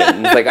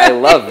questions. Like, I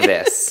love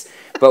this.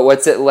 But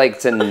what's it like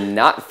to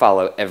not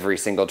follow every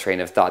single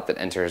train of thought that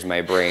enters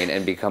my brain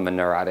and become a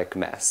neurotic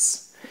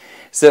mess?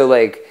 So,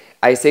 like,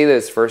 I say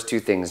those first two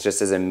things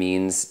just as a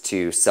means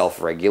to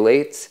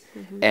self-regulate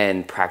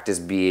and practice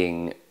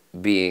being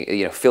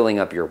filling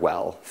up your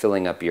well,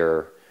 filling up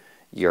your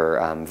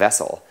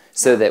vessel,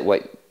 so that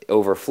what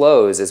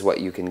overflows is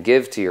what you can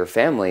give to your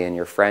family and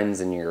your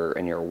friends and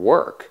your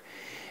work.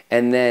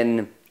 And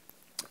then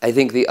I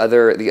think the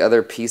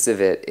other piece of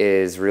it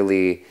is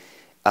really,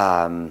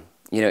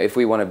 if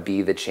we want to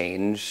be the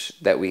change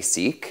that we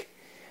seek,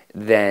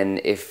 then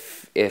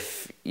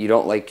if you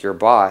don't like your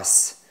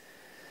boss,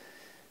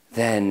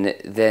 then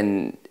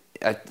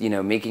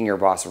making your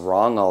boss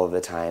wrong all of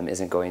the time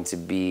isn't going to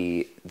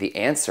be the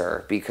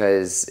answer,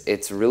 because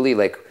it's really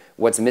like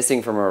what's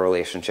missing from a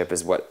relationship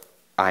is what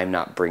I'm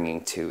not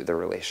bringing to the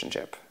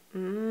relationship.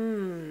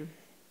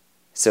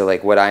 So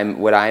like what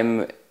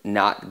I'm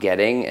not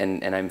getting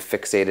and I'm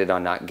fixated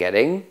on not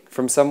getting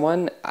from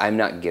someone, I'm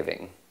not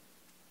giving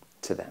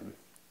to them.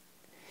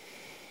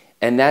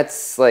 And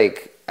that's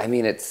like, I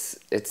mean, it's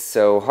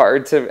so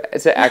hard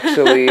to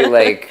actually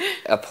like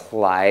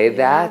apply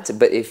that.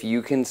 But if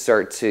you can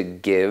start to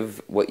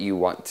give what you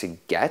want to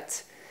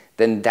get,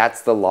 then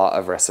that's the law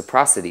of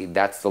reciprocity.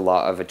 That's the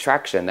law of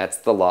attraction. That's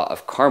the law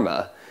of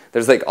karma.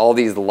 There's like all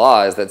these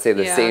laws that say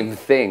the same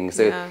thing.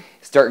 So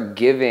start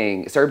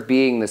being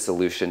the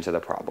solution to the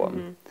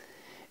problem.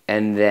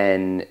 And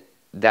then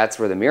that's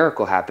where the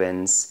miracle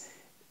happens.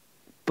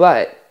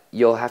 But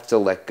you'll have to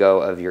let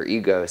go of your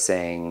ego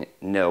saying,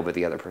 no, but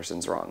the other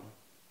person's wrong.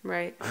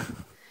 Right.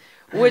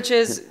 Which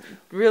is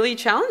really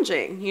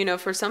challenging. You know,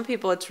 for some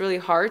people, it's really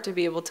hard to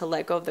be able to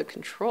let go of the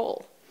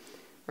control,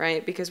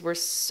 right? Because we're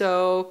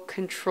so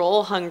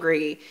control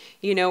hungry.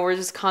 You know, we're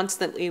just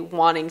constantly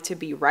wanting to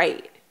be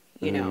right,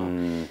 you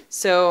know?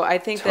 So I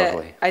think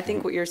Totally.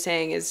 what you're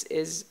saying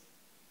is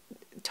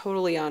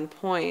totally on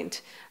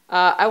point.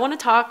 I want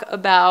to talk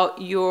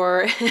about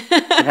your...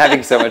 I'm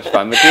having so much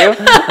fun with you.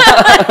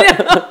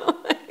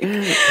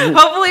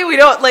 Hopefully we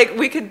don't, like,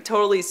 we could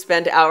totally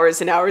spend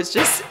hours and hours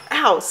just,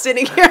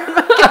 sitting here on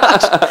my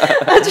couch.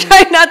 I'm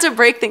trying not to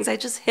break things. I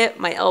just hit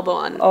my elbow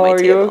on my table.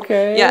 Are you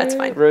okay? Yeah, it's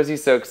fine.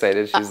 Rosie's so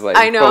excited. She's like,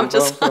 I know, boom, I'm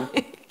just boom, boom.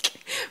 like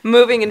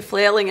moving and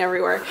flailing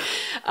everywhere.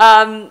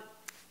 I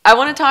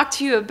want to talk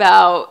to you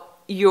about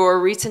your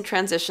recent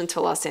transition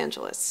to Los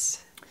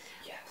Angeles.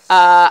 Yes.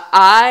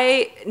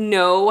 I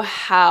know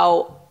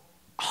how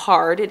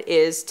hard it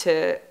is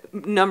to,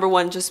 number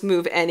one, just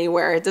move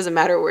anywhere. It doesn't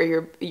matter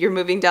where you're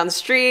moving down the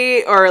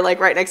street or like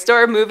right next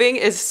door. Moving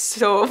is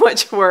so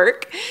much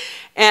work.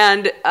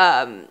 And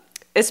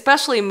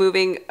especially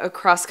moving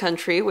across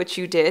country, which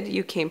you did.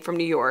 You came from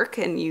New York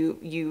and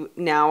you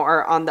now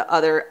are on the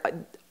other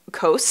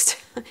coast,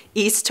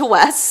 east to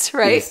west,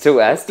 right? East to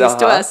west. East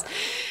to west.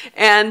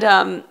 And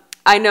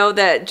I know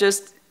that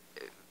just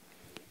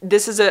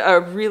this is a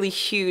really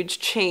huge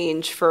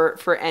change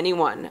for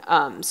anyone.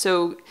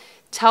 So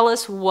tell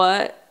us,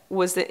 what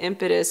was the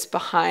impetus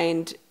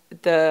behind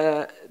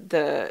the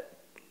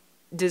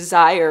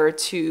desire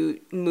to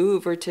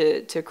move or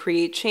to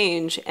create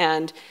change,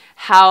 and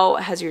how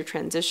has your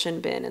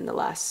transition been in the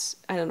last,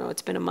 I don't know,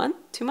 it's been a month,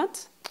 2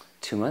 months?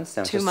 2 months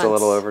now, 2 just months. a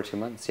little over 2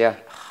 months, yeah.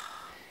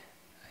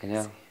 I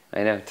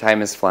know,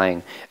 time is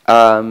flying.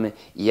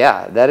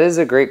 Yeah, that is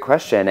a great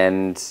question,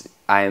 and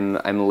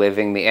I'm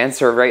living the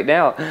answer right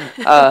now.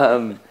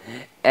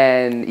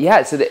 And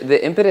yeah, so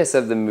the impetus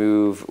of the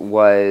move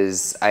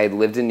was I had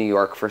lived in New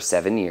York for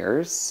 7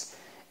 years,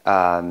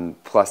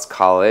 plus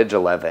college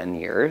 11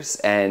 years,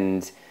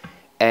 and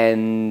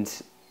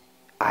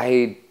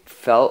I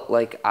felt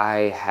like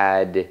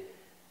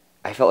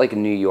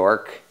New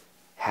York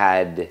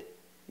had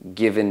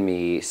given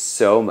me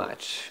so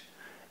much,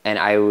 and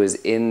I was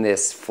in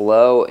this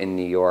flow in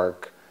New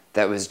York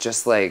that was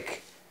just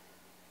like,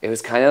 it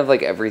was kind of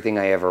like everything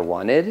I ever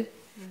wanted.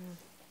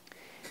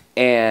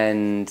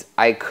 And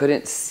I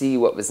couldn't see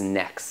what was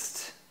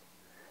next.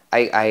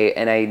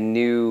 I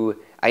knew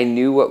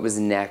what was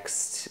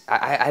next.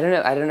 I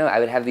don't know. I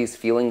would have these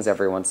feelings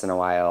every once in a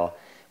while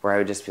where I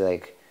would just be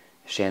like,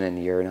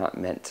 Shannon, you're not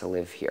meant to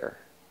live here.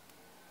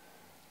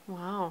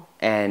 Wow.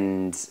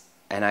 And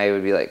I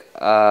would be like,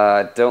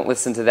 don't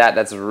listen to that.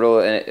 That's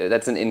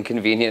an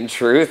inconvenient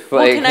truth.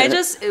 Well, like, can I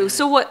just,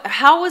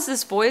 how was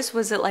this voice?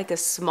 Was it like a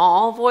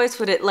small voice?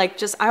 Would it like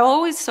just, I'm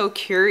always so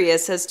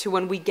curious as to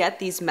when we get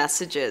these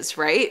messages,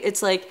 right?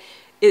 It's like,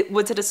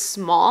 was it a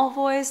small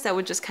voice that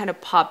would just kind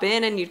of pop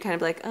in and you'd kind of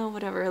be like, oh,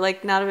 whatever,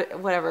 like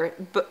whatever.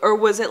 Or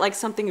was it like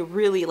something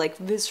really like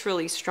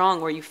viscerally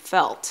strong where you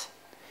felt?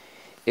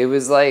 It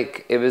was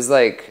like,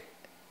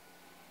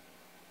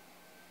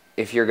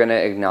 if you're going to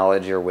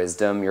acknowledge your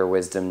wisdom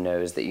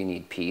knows that you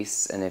need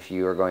peace. And if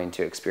you are going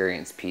to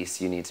experience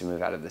peace, you need to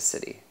move out of the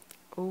city.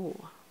 Ooh.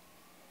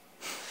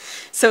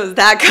 So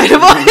that kind of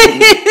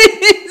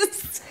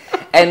voice.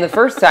 And the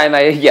first time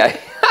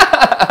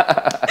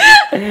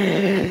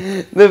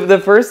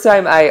the first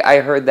time I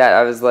heard that,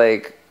 I was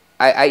like,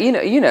 I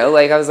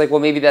was like, well,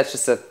 maybe that's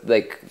just a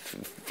like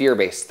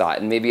fear-based thought,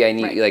 and maybe I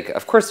need right. Like,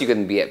 of course you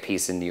couldn't be at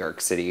peace in New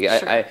York City.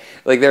 Sure.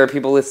 Like there are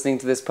people listening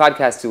to this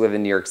podcast who live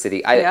in New York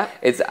City.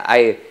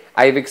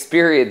 I've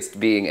experienced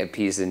being at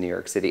peace in New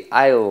York City.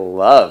 I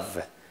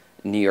love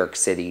New York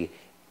City,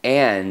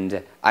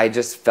 and I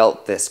just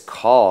felt this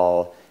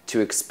call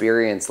to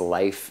experience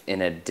life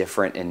in a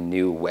different and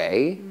new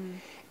way.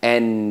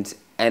 And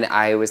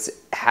I was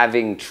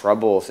having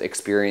trouble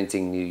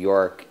experiencing New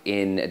York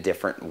in a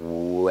different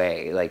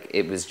way. Like,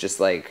 it was just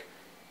like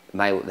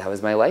that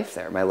was my life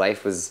there. My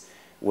life was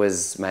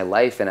my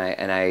life, and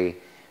I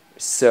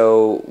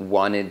so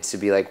wanted to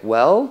be like,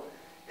 well,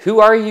 who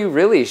are you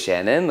really,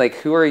 Shannon? Like,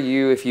 who are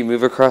you if you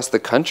move across the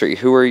country?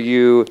 Who are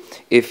you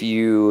if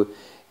you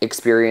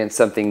experience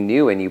something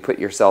new and you put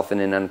yourself in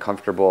an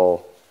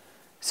uncomfortable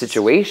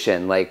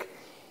situation? Like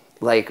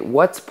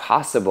what's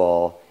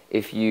possible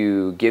if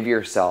you give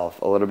yourself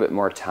a little bit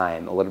more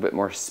time, a little bit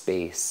more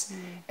space,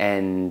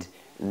 and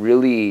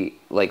really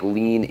like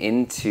lean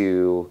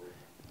into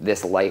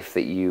this life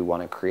that you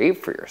want to create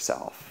for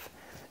yourself?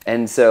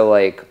 And so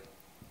like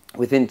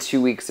within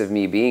 2 weeks of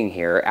me being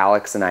here,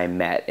 Alex and I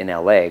met in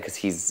LA because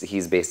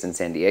he's based in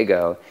San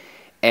Diego,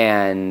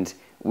 and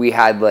we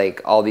had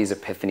like all these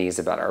epiphanies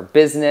about our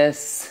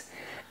business.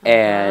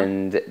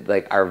 And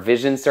like our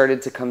vision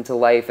started to come to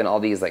life, and all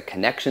these like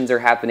connections are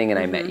happening, and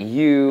I met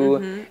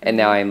you, and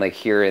now I'm like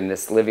here in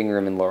this living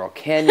room in Laurel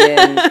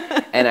Canyon,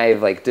 and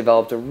I've like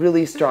developed a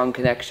really strong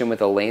connection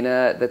with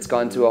Elena that's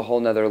gone to a whole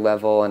nother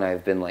level, and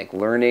I've been like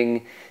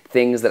learning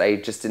things that I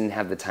just didn't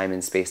have the time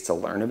and space to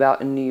learn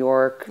about in New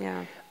York.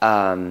 Yeah.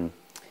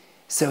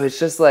 So it's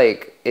just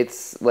like,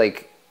 it's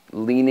like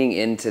leaning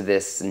into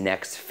this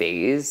next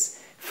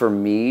phase for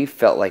me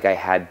felt like I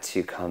had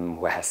to come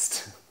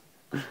west.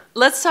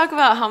 Let's talk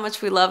about how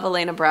much we love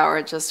Elena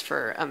Brower just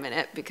for a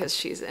minute, because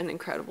she's an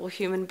incredible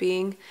human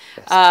being.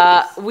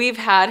 Yes, We've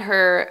had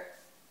her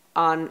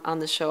on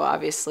the show,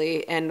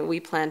 obviously, and we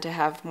plan to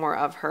have more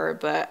of her.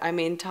 But I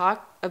mean,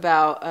 talk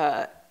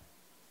about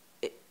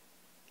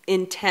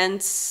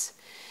intense,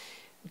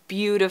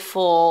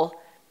 beautiful,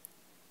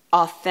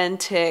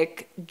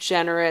 authentic,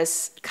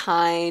 generous,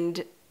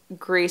 kind,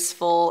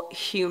 graceful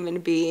human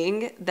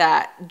being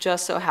that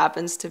just so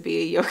happens to be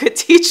a yoga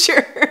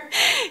teacher.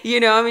 You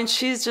know, I mean,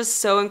 she's just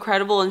so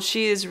incredible, and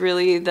she is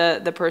really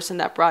the person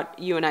that brought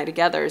you and I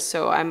together.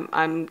 So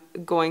I'm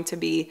going to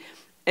be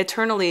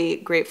eternally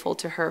grateful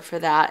to her for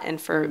that,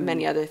 and for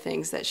many other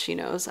things that she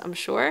knows, I'm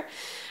sure.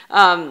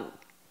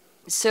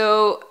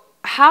 So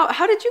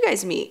how did you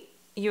guys meet,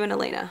 you and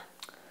Elena?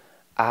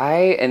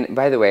 And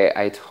by the way,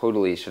 I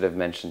totally should have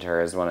mentioned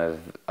her as one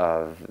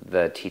of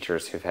the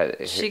teachers who've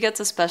had... She gets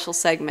a special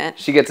segment.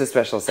 She gets a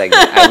special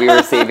segment. We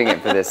were saving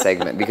it for this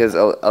segment because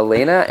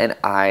Elena and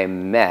I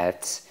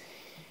met...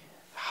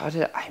 How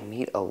did I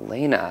meet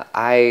Elena?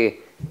 I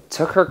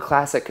took her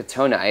class at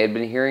Katona. I had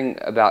been hearing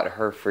about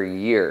her for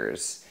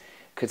years.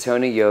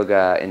 Katona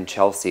Yoga in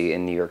Chelsea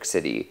in New York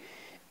City.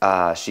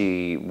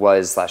 She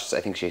was, I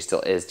think she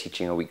still is,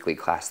 teaching a weekly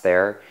class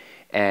there.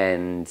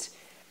 And...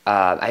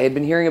 I had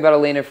been hearing about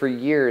Elena for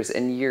years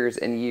and years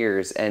and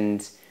years,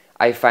 and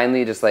I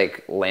finally just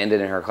like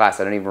landed in her class.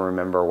 I don't even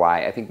remember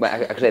why. I think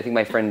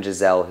my friend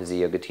Giselle, who's a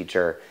yoga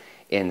teacher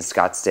in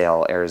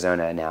Scottsdale,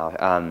 Arizona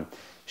now,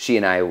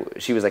 she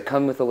was like,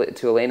 come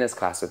to Elena's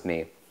class with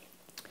me.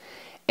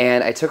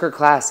 And I took her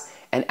class,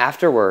 and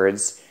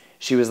afterwards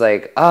she was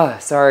like,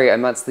 sorry,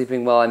 I'm not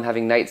sleeping well. I'm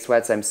having night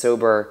sweats. I'm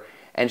sober.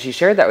 And she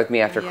shared that with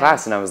me after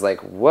class, and I was like,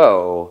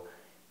 whoa,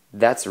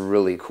 that's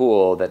really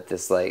cool that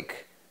this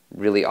like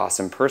really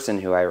awesome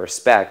person who I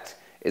respect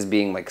is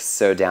being like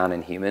so down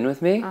and human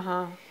with me.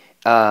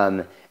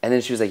 And then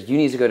she was like, you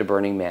need to go to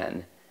Burning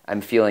Man. I'm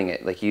feeling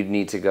it. Like, you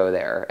need to go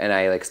there. And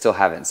I like still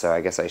haven't, so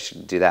I guess I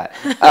should do that.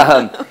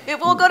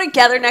 We'll go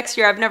together next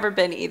year. I've never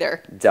been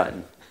either.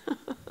 Done.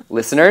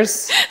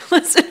 Listeners,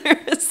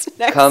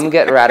 come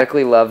get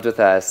radically loved with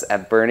us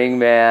at Burning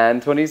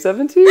Man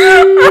 2017.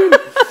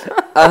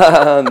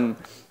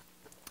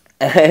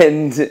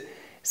 And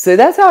so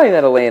that's how I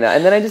met Elena,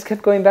 and then I just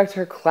kept going back to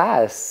her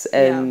class,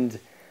 and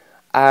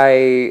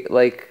I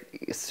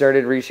like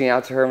started reaching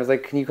out to her and was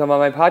like, can you come on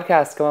my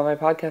podcast? Come on my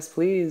podcast,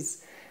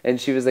 please. And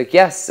she was like,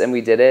 yes, and we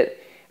did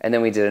it. And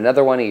then we did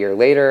another one a year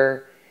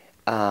later,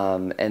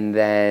 and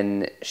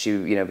then she,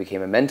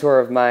 became a mentor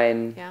of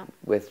mine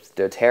with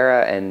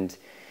doTERRA, and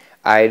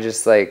I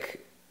just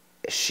like,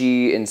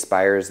 she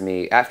inspires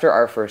me. After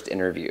our first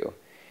interview,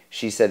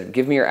 she said,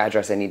 give me your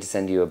address, I need to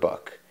send you a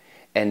book.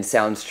 And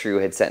Sounds True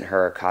had sent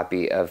her a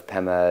copy of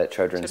Pema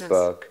Chodron's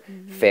book,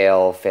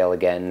 Fail, Fail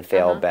Again,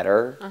 Fail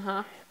Better.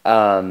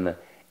 And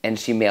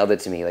she mailed it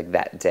to me like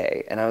that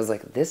day. And I was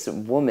like, this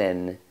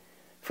woman,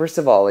 first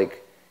of all,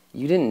 like,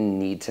 you didn't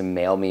need to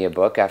mail me a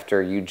book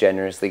after you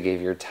generously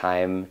gave your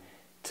time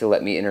to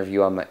let me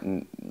interview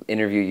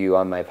you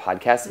on my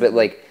podcast. But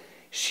like,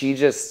 she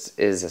just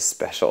is a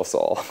special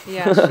soul.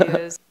 Yeah, she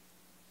is.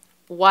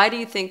 Why do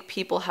you think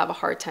people have a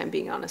hard time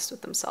being honest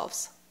with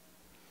themselves?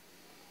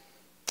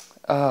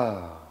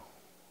 Oh,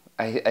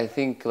 I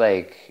think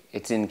like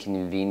it's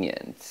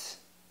inconvenient.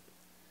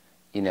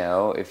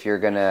 If you're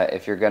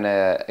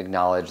gonna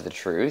acknowledge the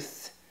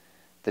truth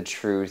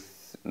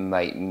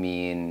might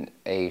mean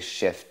a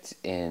shift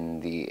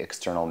in the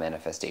external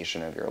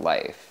manifestation of your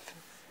life.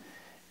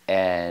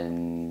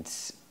 And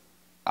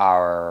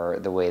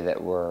the way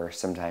that we're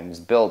sometimes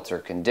built or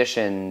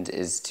conditioned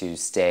is to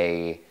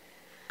stay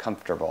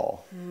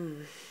comfortable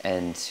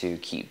and to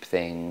keep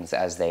things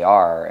as they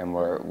are, and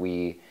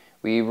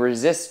we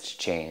resist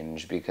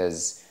change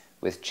because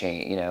with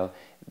change,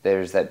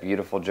 there's that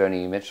beautiful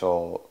Joni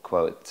Mitchell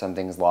quote,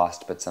 something's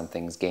lost but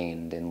something's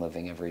gained in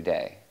living every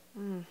day.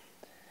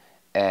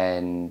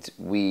 And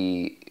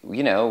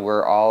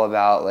we're all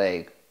about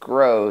like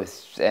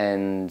growth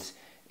and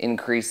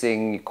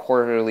increasing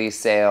quarterly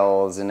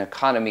sales and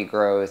economy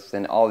growth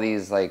and all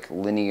these like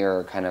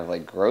linear kind of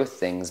like growth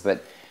things,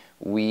 but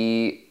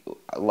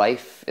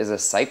life is a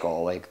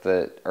cycle. Like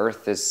the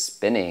earth is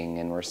spinning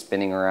and we're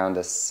spinning around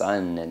a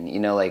sun, and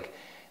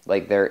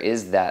like there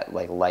is that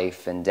like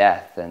life and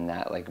death and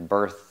that like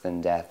birth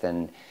and death,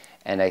 and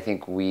I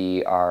think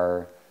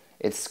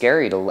it's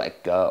scary to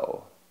let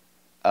go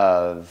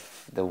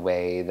of the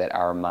way that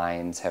our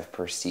minds have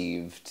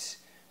perceived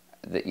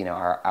that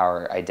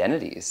our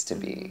identities to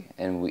be,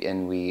 and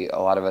we a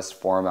lot of us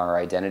form our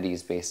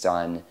identities based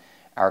on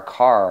our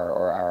car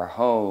or our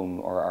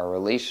home or our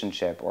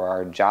relationship or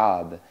our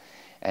job.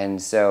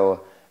 And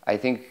so I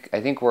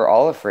think we're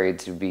all afraid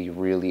to be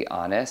really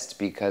honest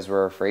because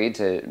we're afraid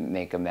to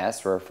make a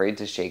mess, we're afraid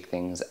to shake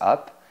things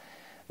up.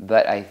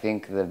 But I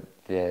think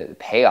the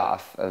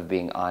payoff of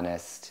being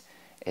honest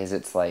is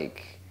it's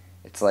like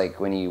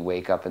when you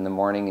wake up in the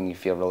morning and you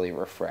feel really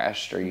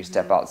refreshed, or you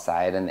step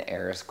outside and the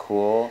air is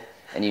cool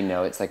and you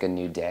know it's like a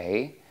new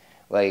day.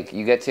 Like,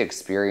 you get to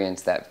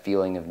experience that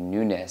feeling of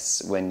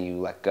newness when you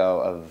let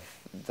go of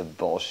the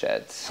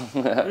bullshit.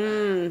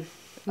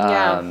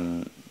 Yeah.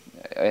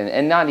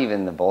 And not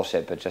even the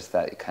bullshit, but just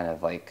that kind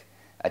of like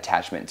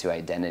attachment to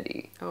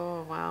identity.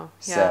 Oh, wow.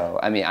 Yeah. So,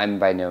 I mean, I'm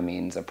by no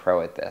means a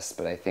pro at this,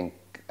 but I think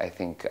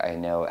I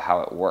know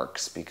how it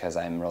works because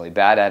I'm really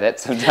bad at it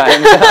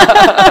sometimes.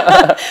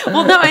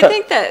 Well, no, I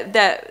think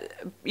that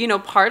you know,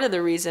 part of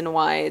the reason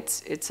why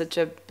it's such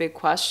a big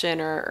question,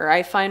 or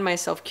I find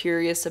myself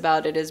curious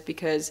about it, is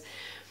because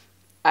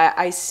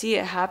I see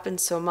it happen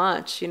so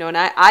much, you know, and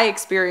I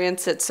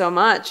experience it so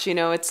much, you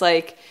know. It's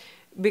like,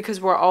 because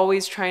we're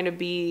always trying to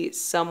be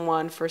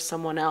someone for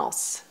someone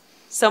else.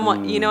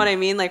 Someone, you know what I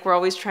mean? Like, we're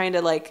always trying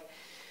to, like,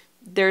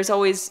 there's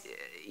always,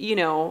 you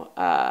know,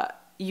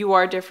 you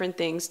are different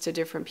things to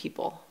different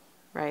people,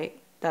 right?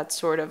 That's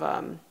sort of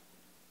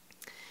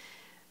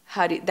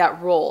that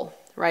role,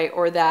 right?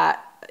 Or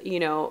that,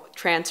 you know,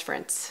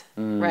 transference,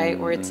 right?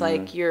 Where it's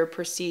like, you're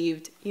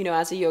perceived, you know,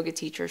 as a yoga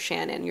teacher,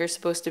 Shannon, you're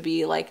supposed to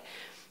be like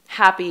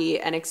happy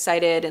and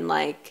excited and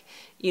like,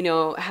 you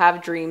know,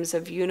 have dreams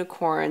of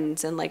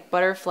unicorns and like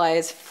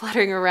butterflies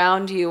fluttering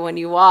around you when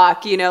you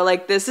walk, you know,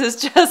 like, this is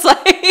just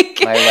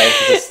like My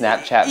life is a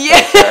Snapchat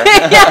filter.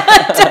 Yeah,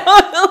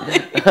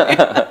 totally.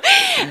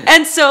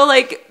 And so,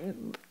 like,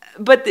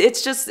 but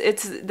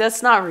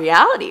that's not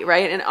reality,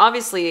 right? And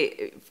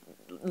obviously,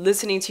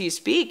 listening to you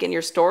speak and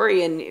your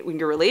story and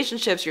your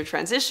relationships, your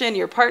transition,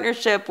 your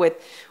partnership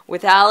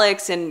with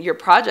Alex and your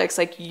projects,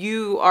 like,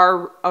 you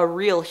are a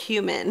real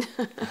human.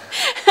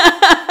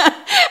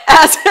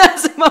 as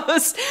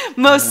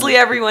mostly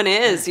everyone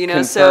is, you know.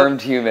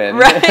 Confirmed human.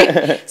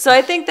 Right. So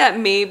I think that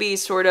maybe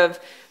sort of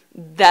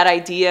that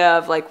idea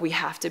of like, we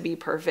have to be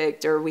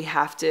perfect or we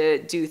have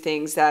to do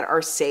things that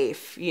are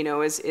safe, you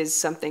know, is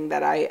something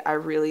that I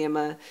really am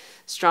a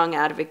strong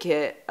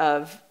advocate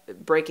of,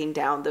 breaking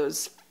down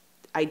those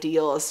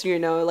ideals, you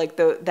know, like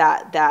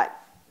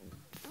that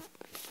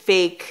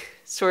fake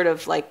sort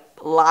of like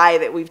lie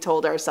that we've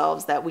told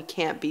ourselves that we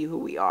can't be who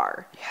we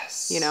are.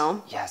 Yes. You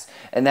know? Yes.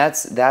 And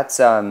that's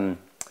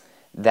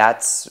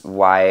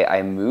why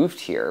I moved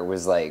here,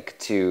 was like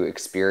to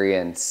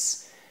experience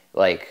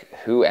like,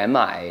 who am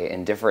I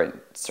in different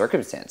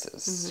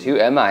circumstances? Who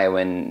am I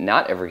when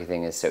not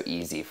everything is so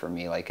easy for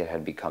me like it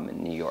had become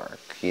in New York,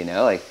 you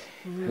know? Like,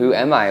 who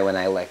am I when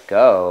I let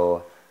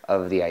go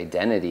of the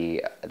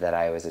identity that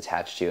I was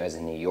attached to as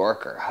a New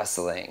Yorker,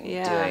 hustling,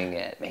 doing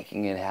it,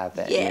 making it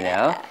happen, you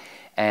know?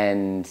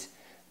 And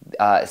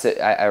so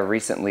I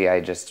recently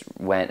just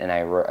went and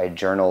I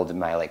journaled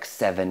my like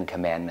 7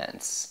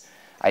 commandments.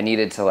 I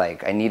needed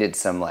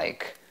some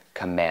like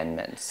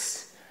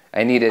commandments.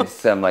 I needed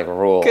some like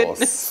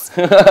rules.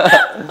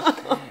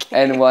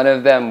 And one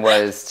of them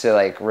was to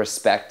like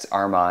respect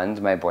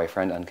Armand, my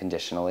boyfriend,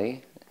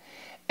 unconditionally.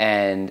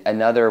 And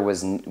another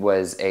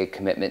was a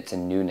commitment to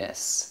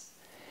newness.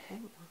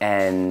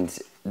 And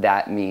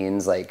that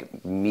means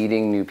like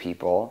meeting new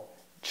people,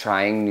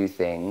 trying new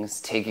things,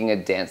 taking a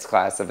dance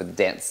class of a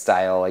dance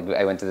style. Like,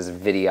 I went to this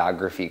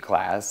videography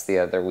class the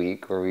other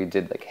week where we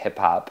did like hip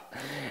hop.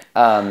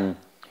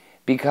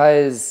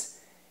 Because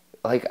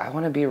like, I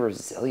want to be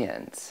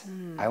resilient.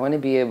 I want to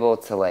be able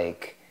to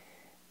like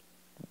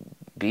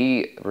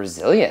be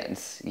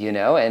resilient, you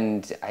know,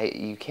 and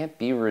you can't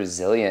be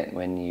resilient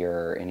when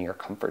you're in your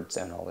comfort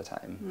zone all the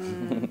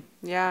time.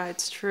 Yeah,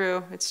 it's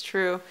true. It's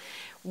true.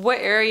 What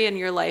area in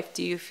your life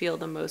do you feel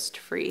the most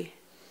free?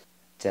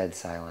 Dead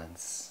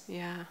silence.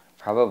 Yeah.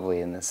 Probably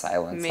in the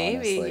silence,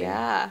 Maybe, honestly.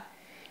 yeah.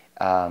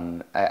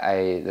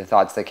 The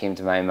thoughts that came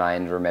to my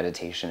mind were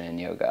meditation and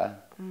yoga.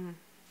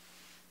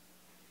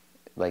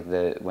 Like,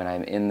 when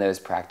I'm in those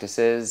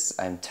practices,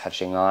 I'm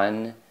touching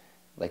on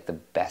like the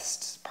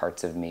best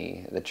parts of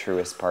me, the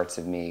truest parts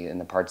of me, and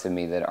the parts of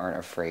me that aren't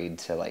afraid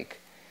to like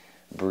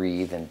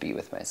breathe and be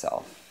with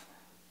myself.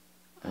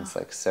 And it's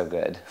like so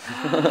good.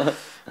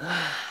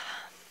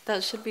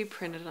 That should be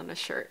printed on a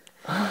shirt.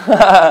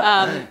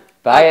 Buy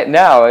it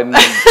now in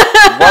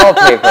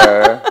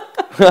wallpaper.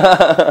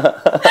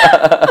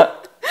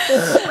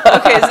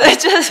 Okay,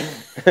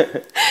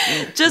 so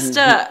just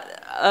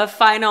a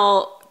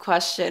final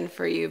question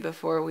for you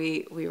before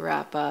we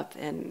wrap up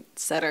and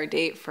set our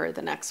date for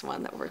the next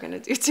one that we're going to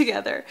do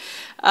together.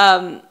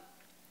 Part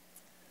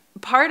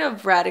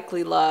of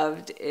Radically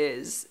Loved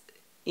is,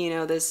 you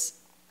know, this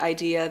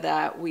idea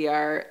that we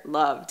are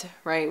loved,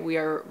 right? We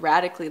are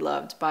radically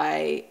loved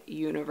by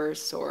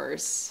universe,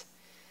 source,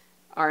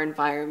 our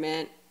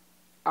environment,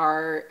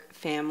 our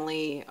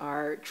family,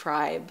 our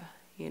tribe,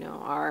 you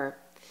know, our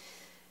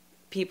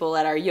people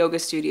at our yoga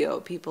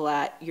studio, people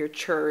at your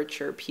church,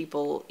 or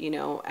people, you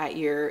know, at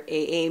your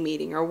AA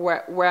meeting, or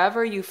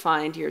wherever you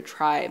find your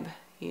tribe,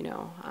 you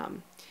know.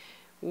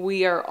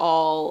 We are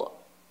all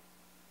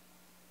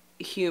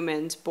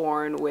humans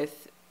born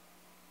with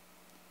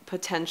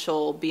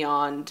potential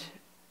beyond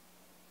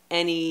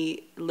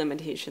any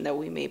limitation that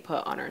we may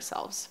put on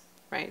ourselves,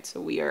 right? So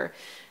we are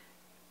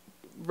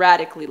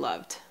radically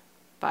loved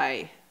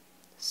by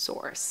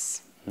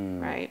source,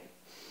 right?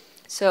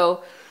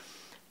 So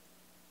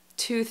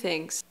two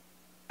things.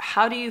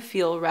 How do you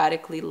feel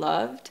radically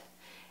loved?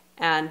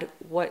 And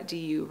what do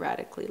you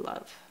radically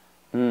love?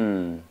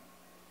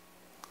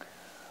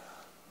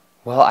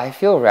 Well, I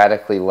feel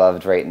radically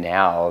loved right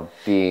now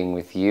being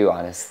with you,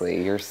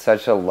 honestly. You're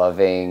such a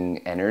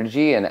loving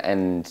energy,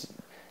 and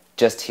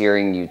just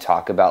hearing you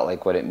talk about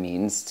like what it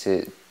means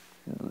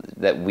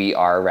that we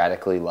are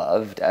radically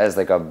loved as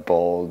like a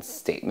bold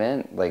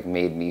statement, like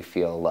made me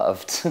feel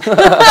loved.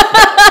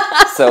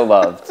 So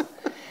loved.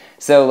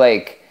 So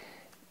like,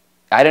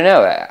 I don't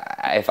know,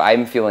 if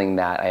I'm feeling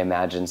that, I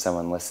imagine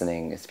someone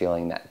listening is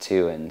feeling that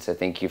too. And so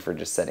thank you for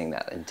just setting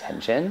that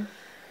intention.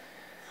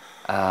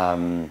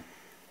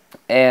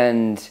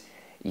 And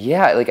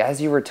yeah, like as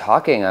you were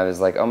talking, I was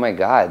like, oh my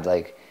God,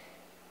 like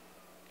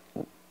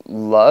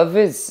love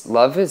is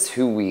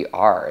who we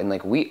are. And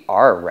like, we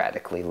are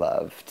radically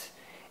loved.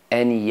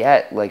 And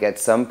yet, like at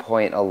some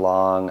point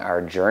along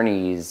our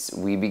journeys,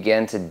 we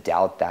began to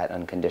doubt that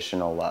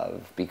unconditional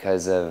love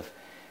because of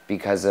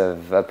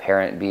a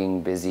parent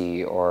being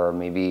busy or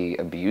maybe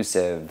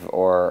abusive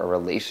or a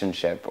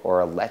relationship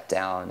or a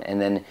letdown. And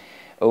then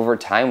over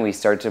time, we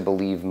start to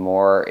believe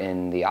more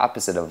in the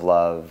opposite of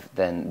love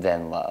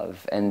than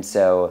love. And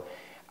so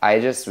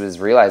I just was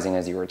realizing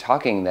as you were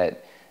talking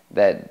that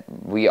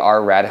we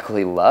are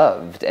radically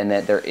loved and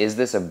that there is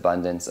this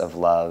abundance of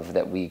love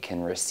that we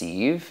can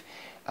receive.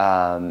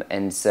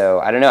 And so,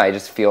 I don't know, I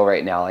just feel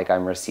right now like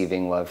I'm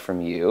receiving love from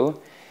you,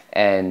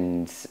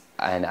 and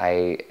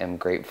I am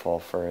grateful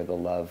for the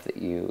love that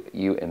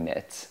you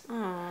emit.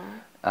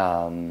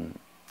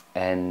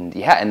 And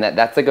yeah, and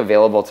that's like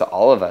available to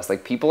all of us.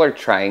 Like people are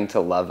trying to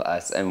love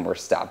us and we're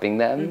stopping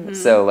them.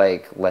 So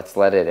like, let's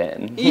let it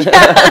in.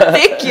 Yeah,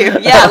 thank you.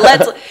 Yeah,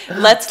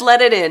 let's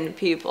let it in,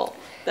 people.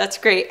 That's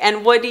great.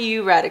 And what do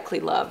you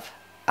radically love?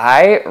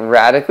 I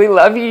radically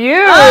love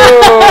you.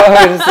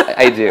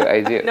 I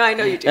do. No, I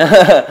know you do.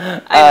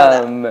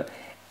 I know that.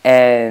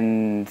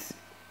 And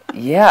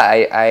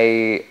yeah,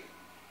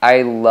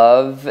 I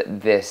love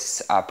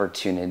this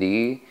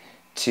opportunity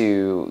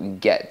to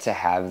get to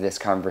have this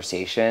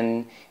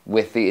conversation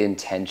with the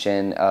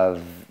intention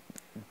of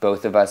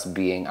both of us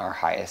being our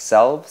highest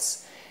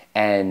selves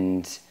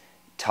and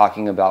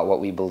talking about what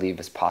we believe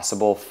is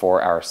possible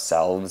for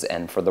ourselves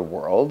and for the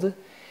world.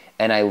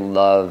 And I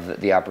love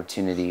the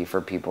opportunity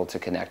for people to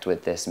connect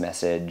with this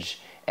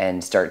message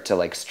and start to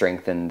like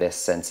strengthen this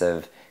sense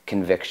of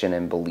conviction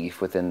and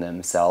belief within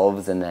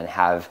themselves, and then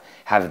have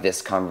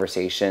this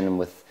conversation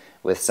with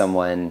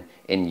someone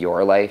in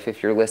your life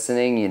if you're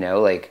listening, you know,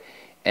 like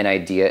an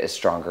idea is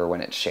stronger when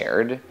it's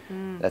shared.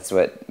 That's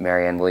what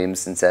Marianne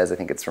Williamson says. I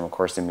think it's from A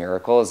Course in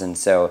Miracles. And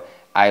so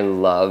I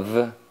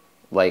love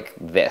like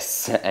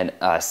this and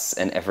us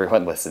and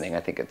everyone listening. I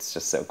think it's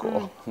just so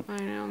cool.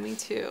 I know, me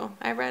too.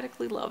 I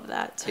radically love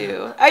that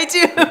too. I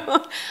do. I'm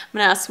going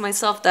to ask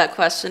myself that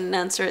question and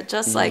answer it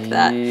just like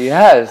that.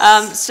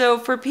 Yes. So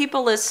for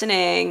people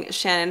listening,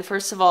 Shannon,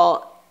 first of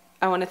all,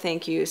 I want to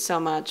thank you so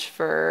much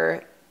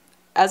for,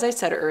 as I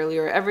said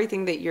earlier,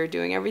 everything that you're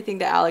doing, everything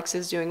that Alex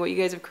is doing, what you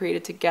guys have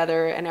created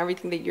together, and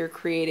everything that you're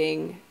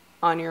creating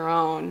on your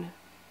own,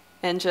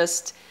 and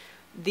just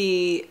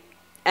the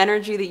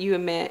energy that you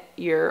emit,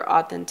 your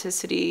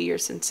authenticity, your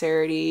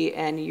sincerity,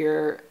 and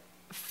your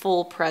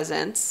full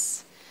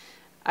presence.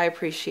 I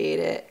appreciate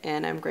it,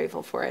 and I'm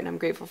grateful for it, and I'm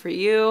grateful for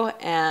you,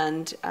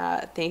 and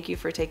thank you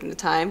for taking the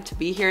time to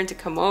be here and to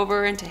come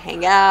over and to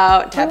hang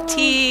out and to have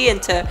tea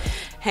and to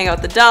hang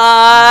out with the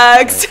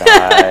dogs,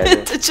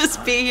 to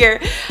just be here.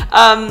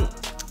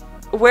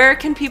 Where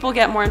can people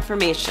get more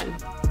information?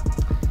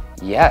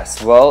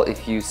 Yes, well,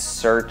 if you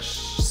search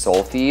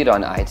SoulFeed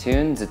on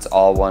iTunes, it's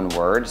all one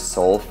word,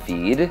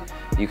 SoulFeed.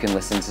 You can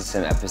listen to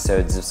some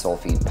episodes of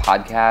SoulFeed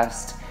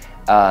Podcast.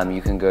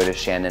 You can go to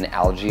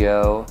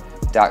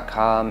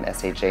shannonalgeo.com,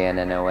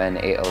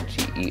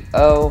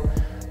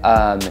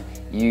 ShannonAlgeo.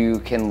 You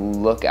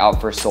can look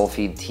out for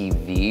SoulFeed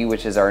TV,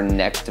 which is our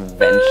next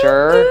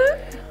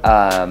venture.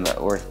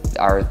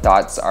 Our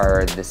thoughts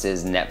are this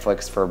is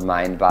Netflix for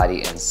mind,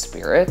 body, and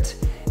spirit.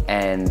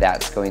 And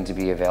that's going to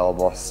be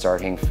available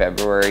starting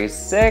February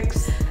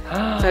 6th.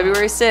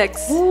 February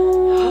 6th.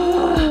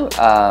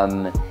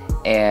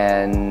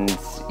 And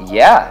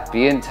yeah,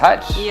 be in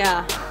touch.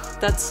 Yeah,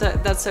 that's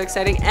so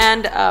exciting.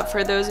 And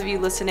for those of you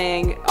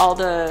listening, all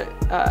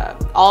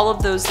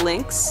of those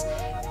links,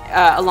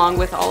 along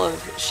with all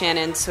of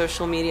Shannon's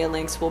social media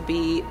links, will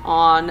be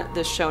on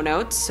the show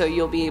notes. So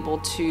you'll be able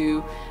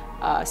to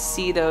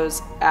see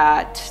those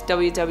at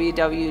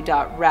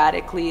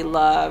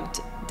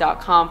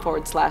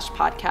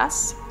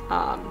www.radicallyloved.com/podcasts.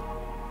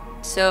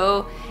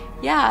 So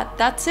yeah,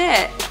 that's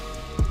it.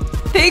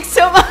 Thanks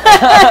so much.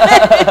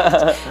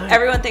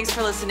 Everyone, thanks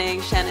for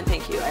listening. Shannon,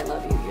 thank you. I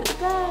love you. You're the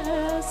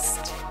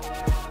best.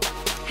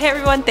 Hey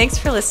everyone, thanks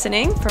for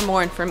listening. For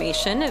more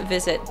information,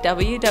 visit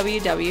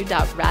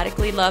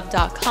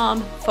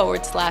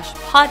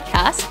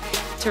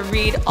www.radicallylove.com/podcast to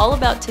read all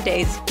about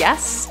today's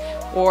guests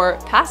or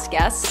past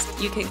guests.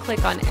 You can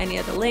click on any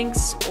of the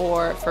links,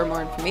 or for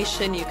more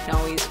information, you can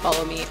always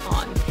follow me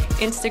on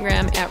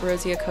Instagram at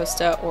Rosie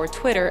Acosta or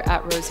Twitter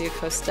at Rosie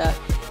Acosta,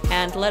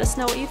 and let us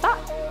know what you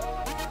thought.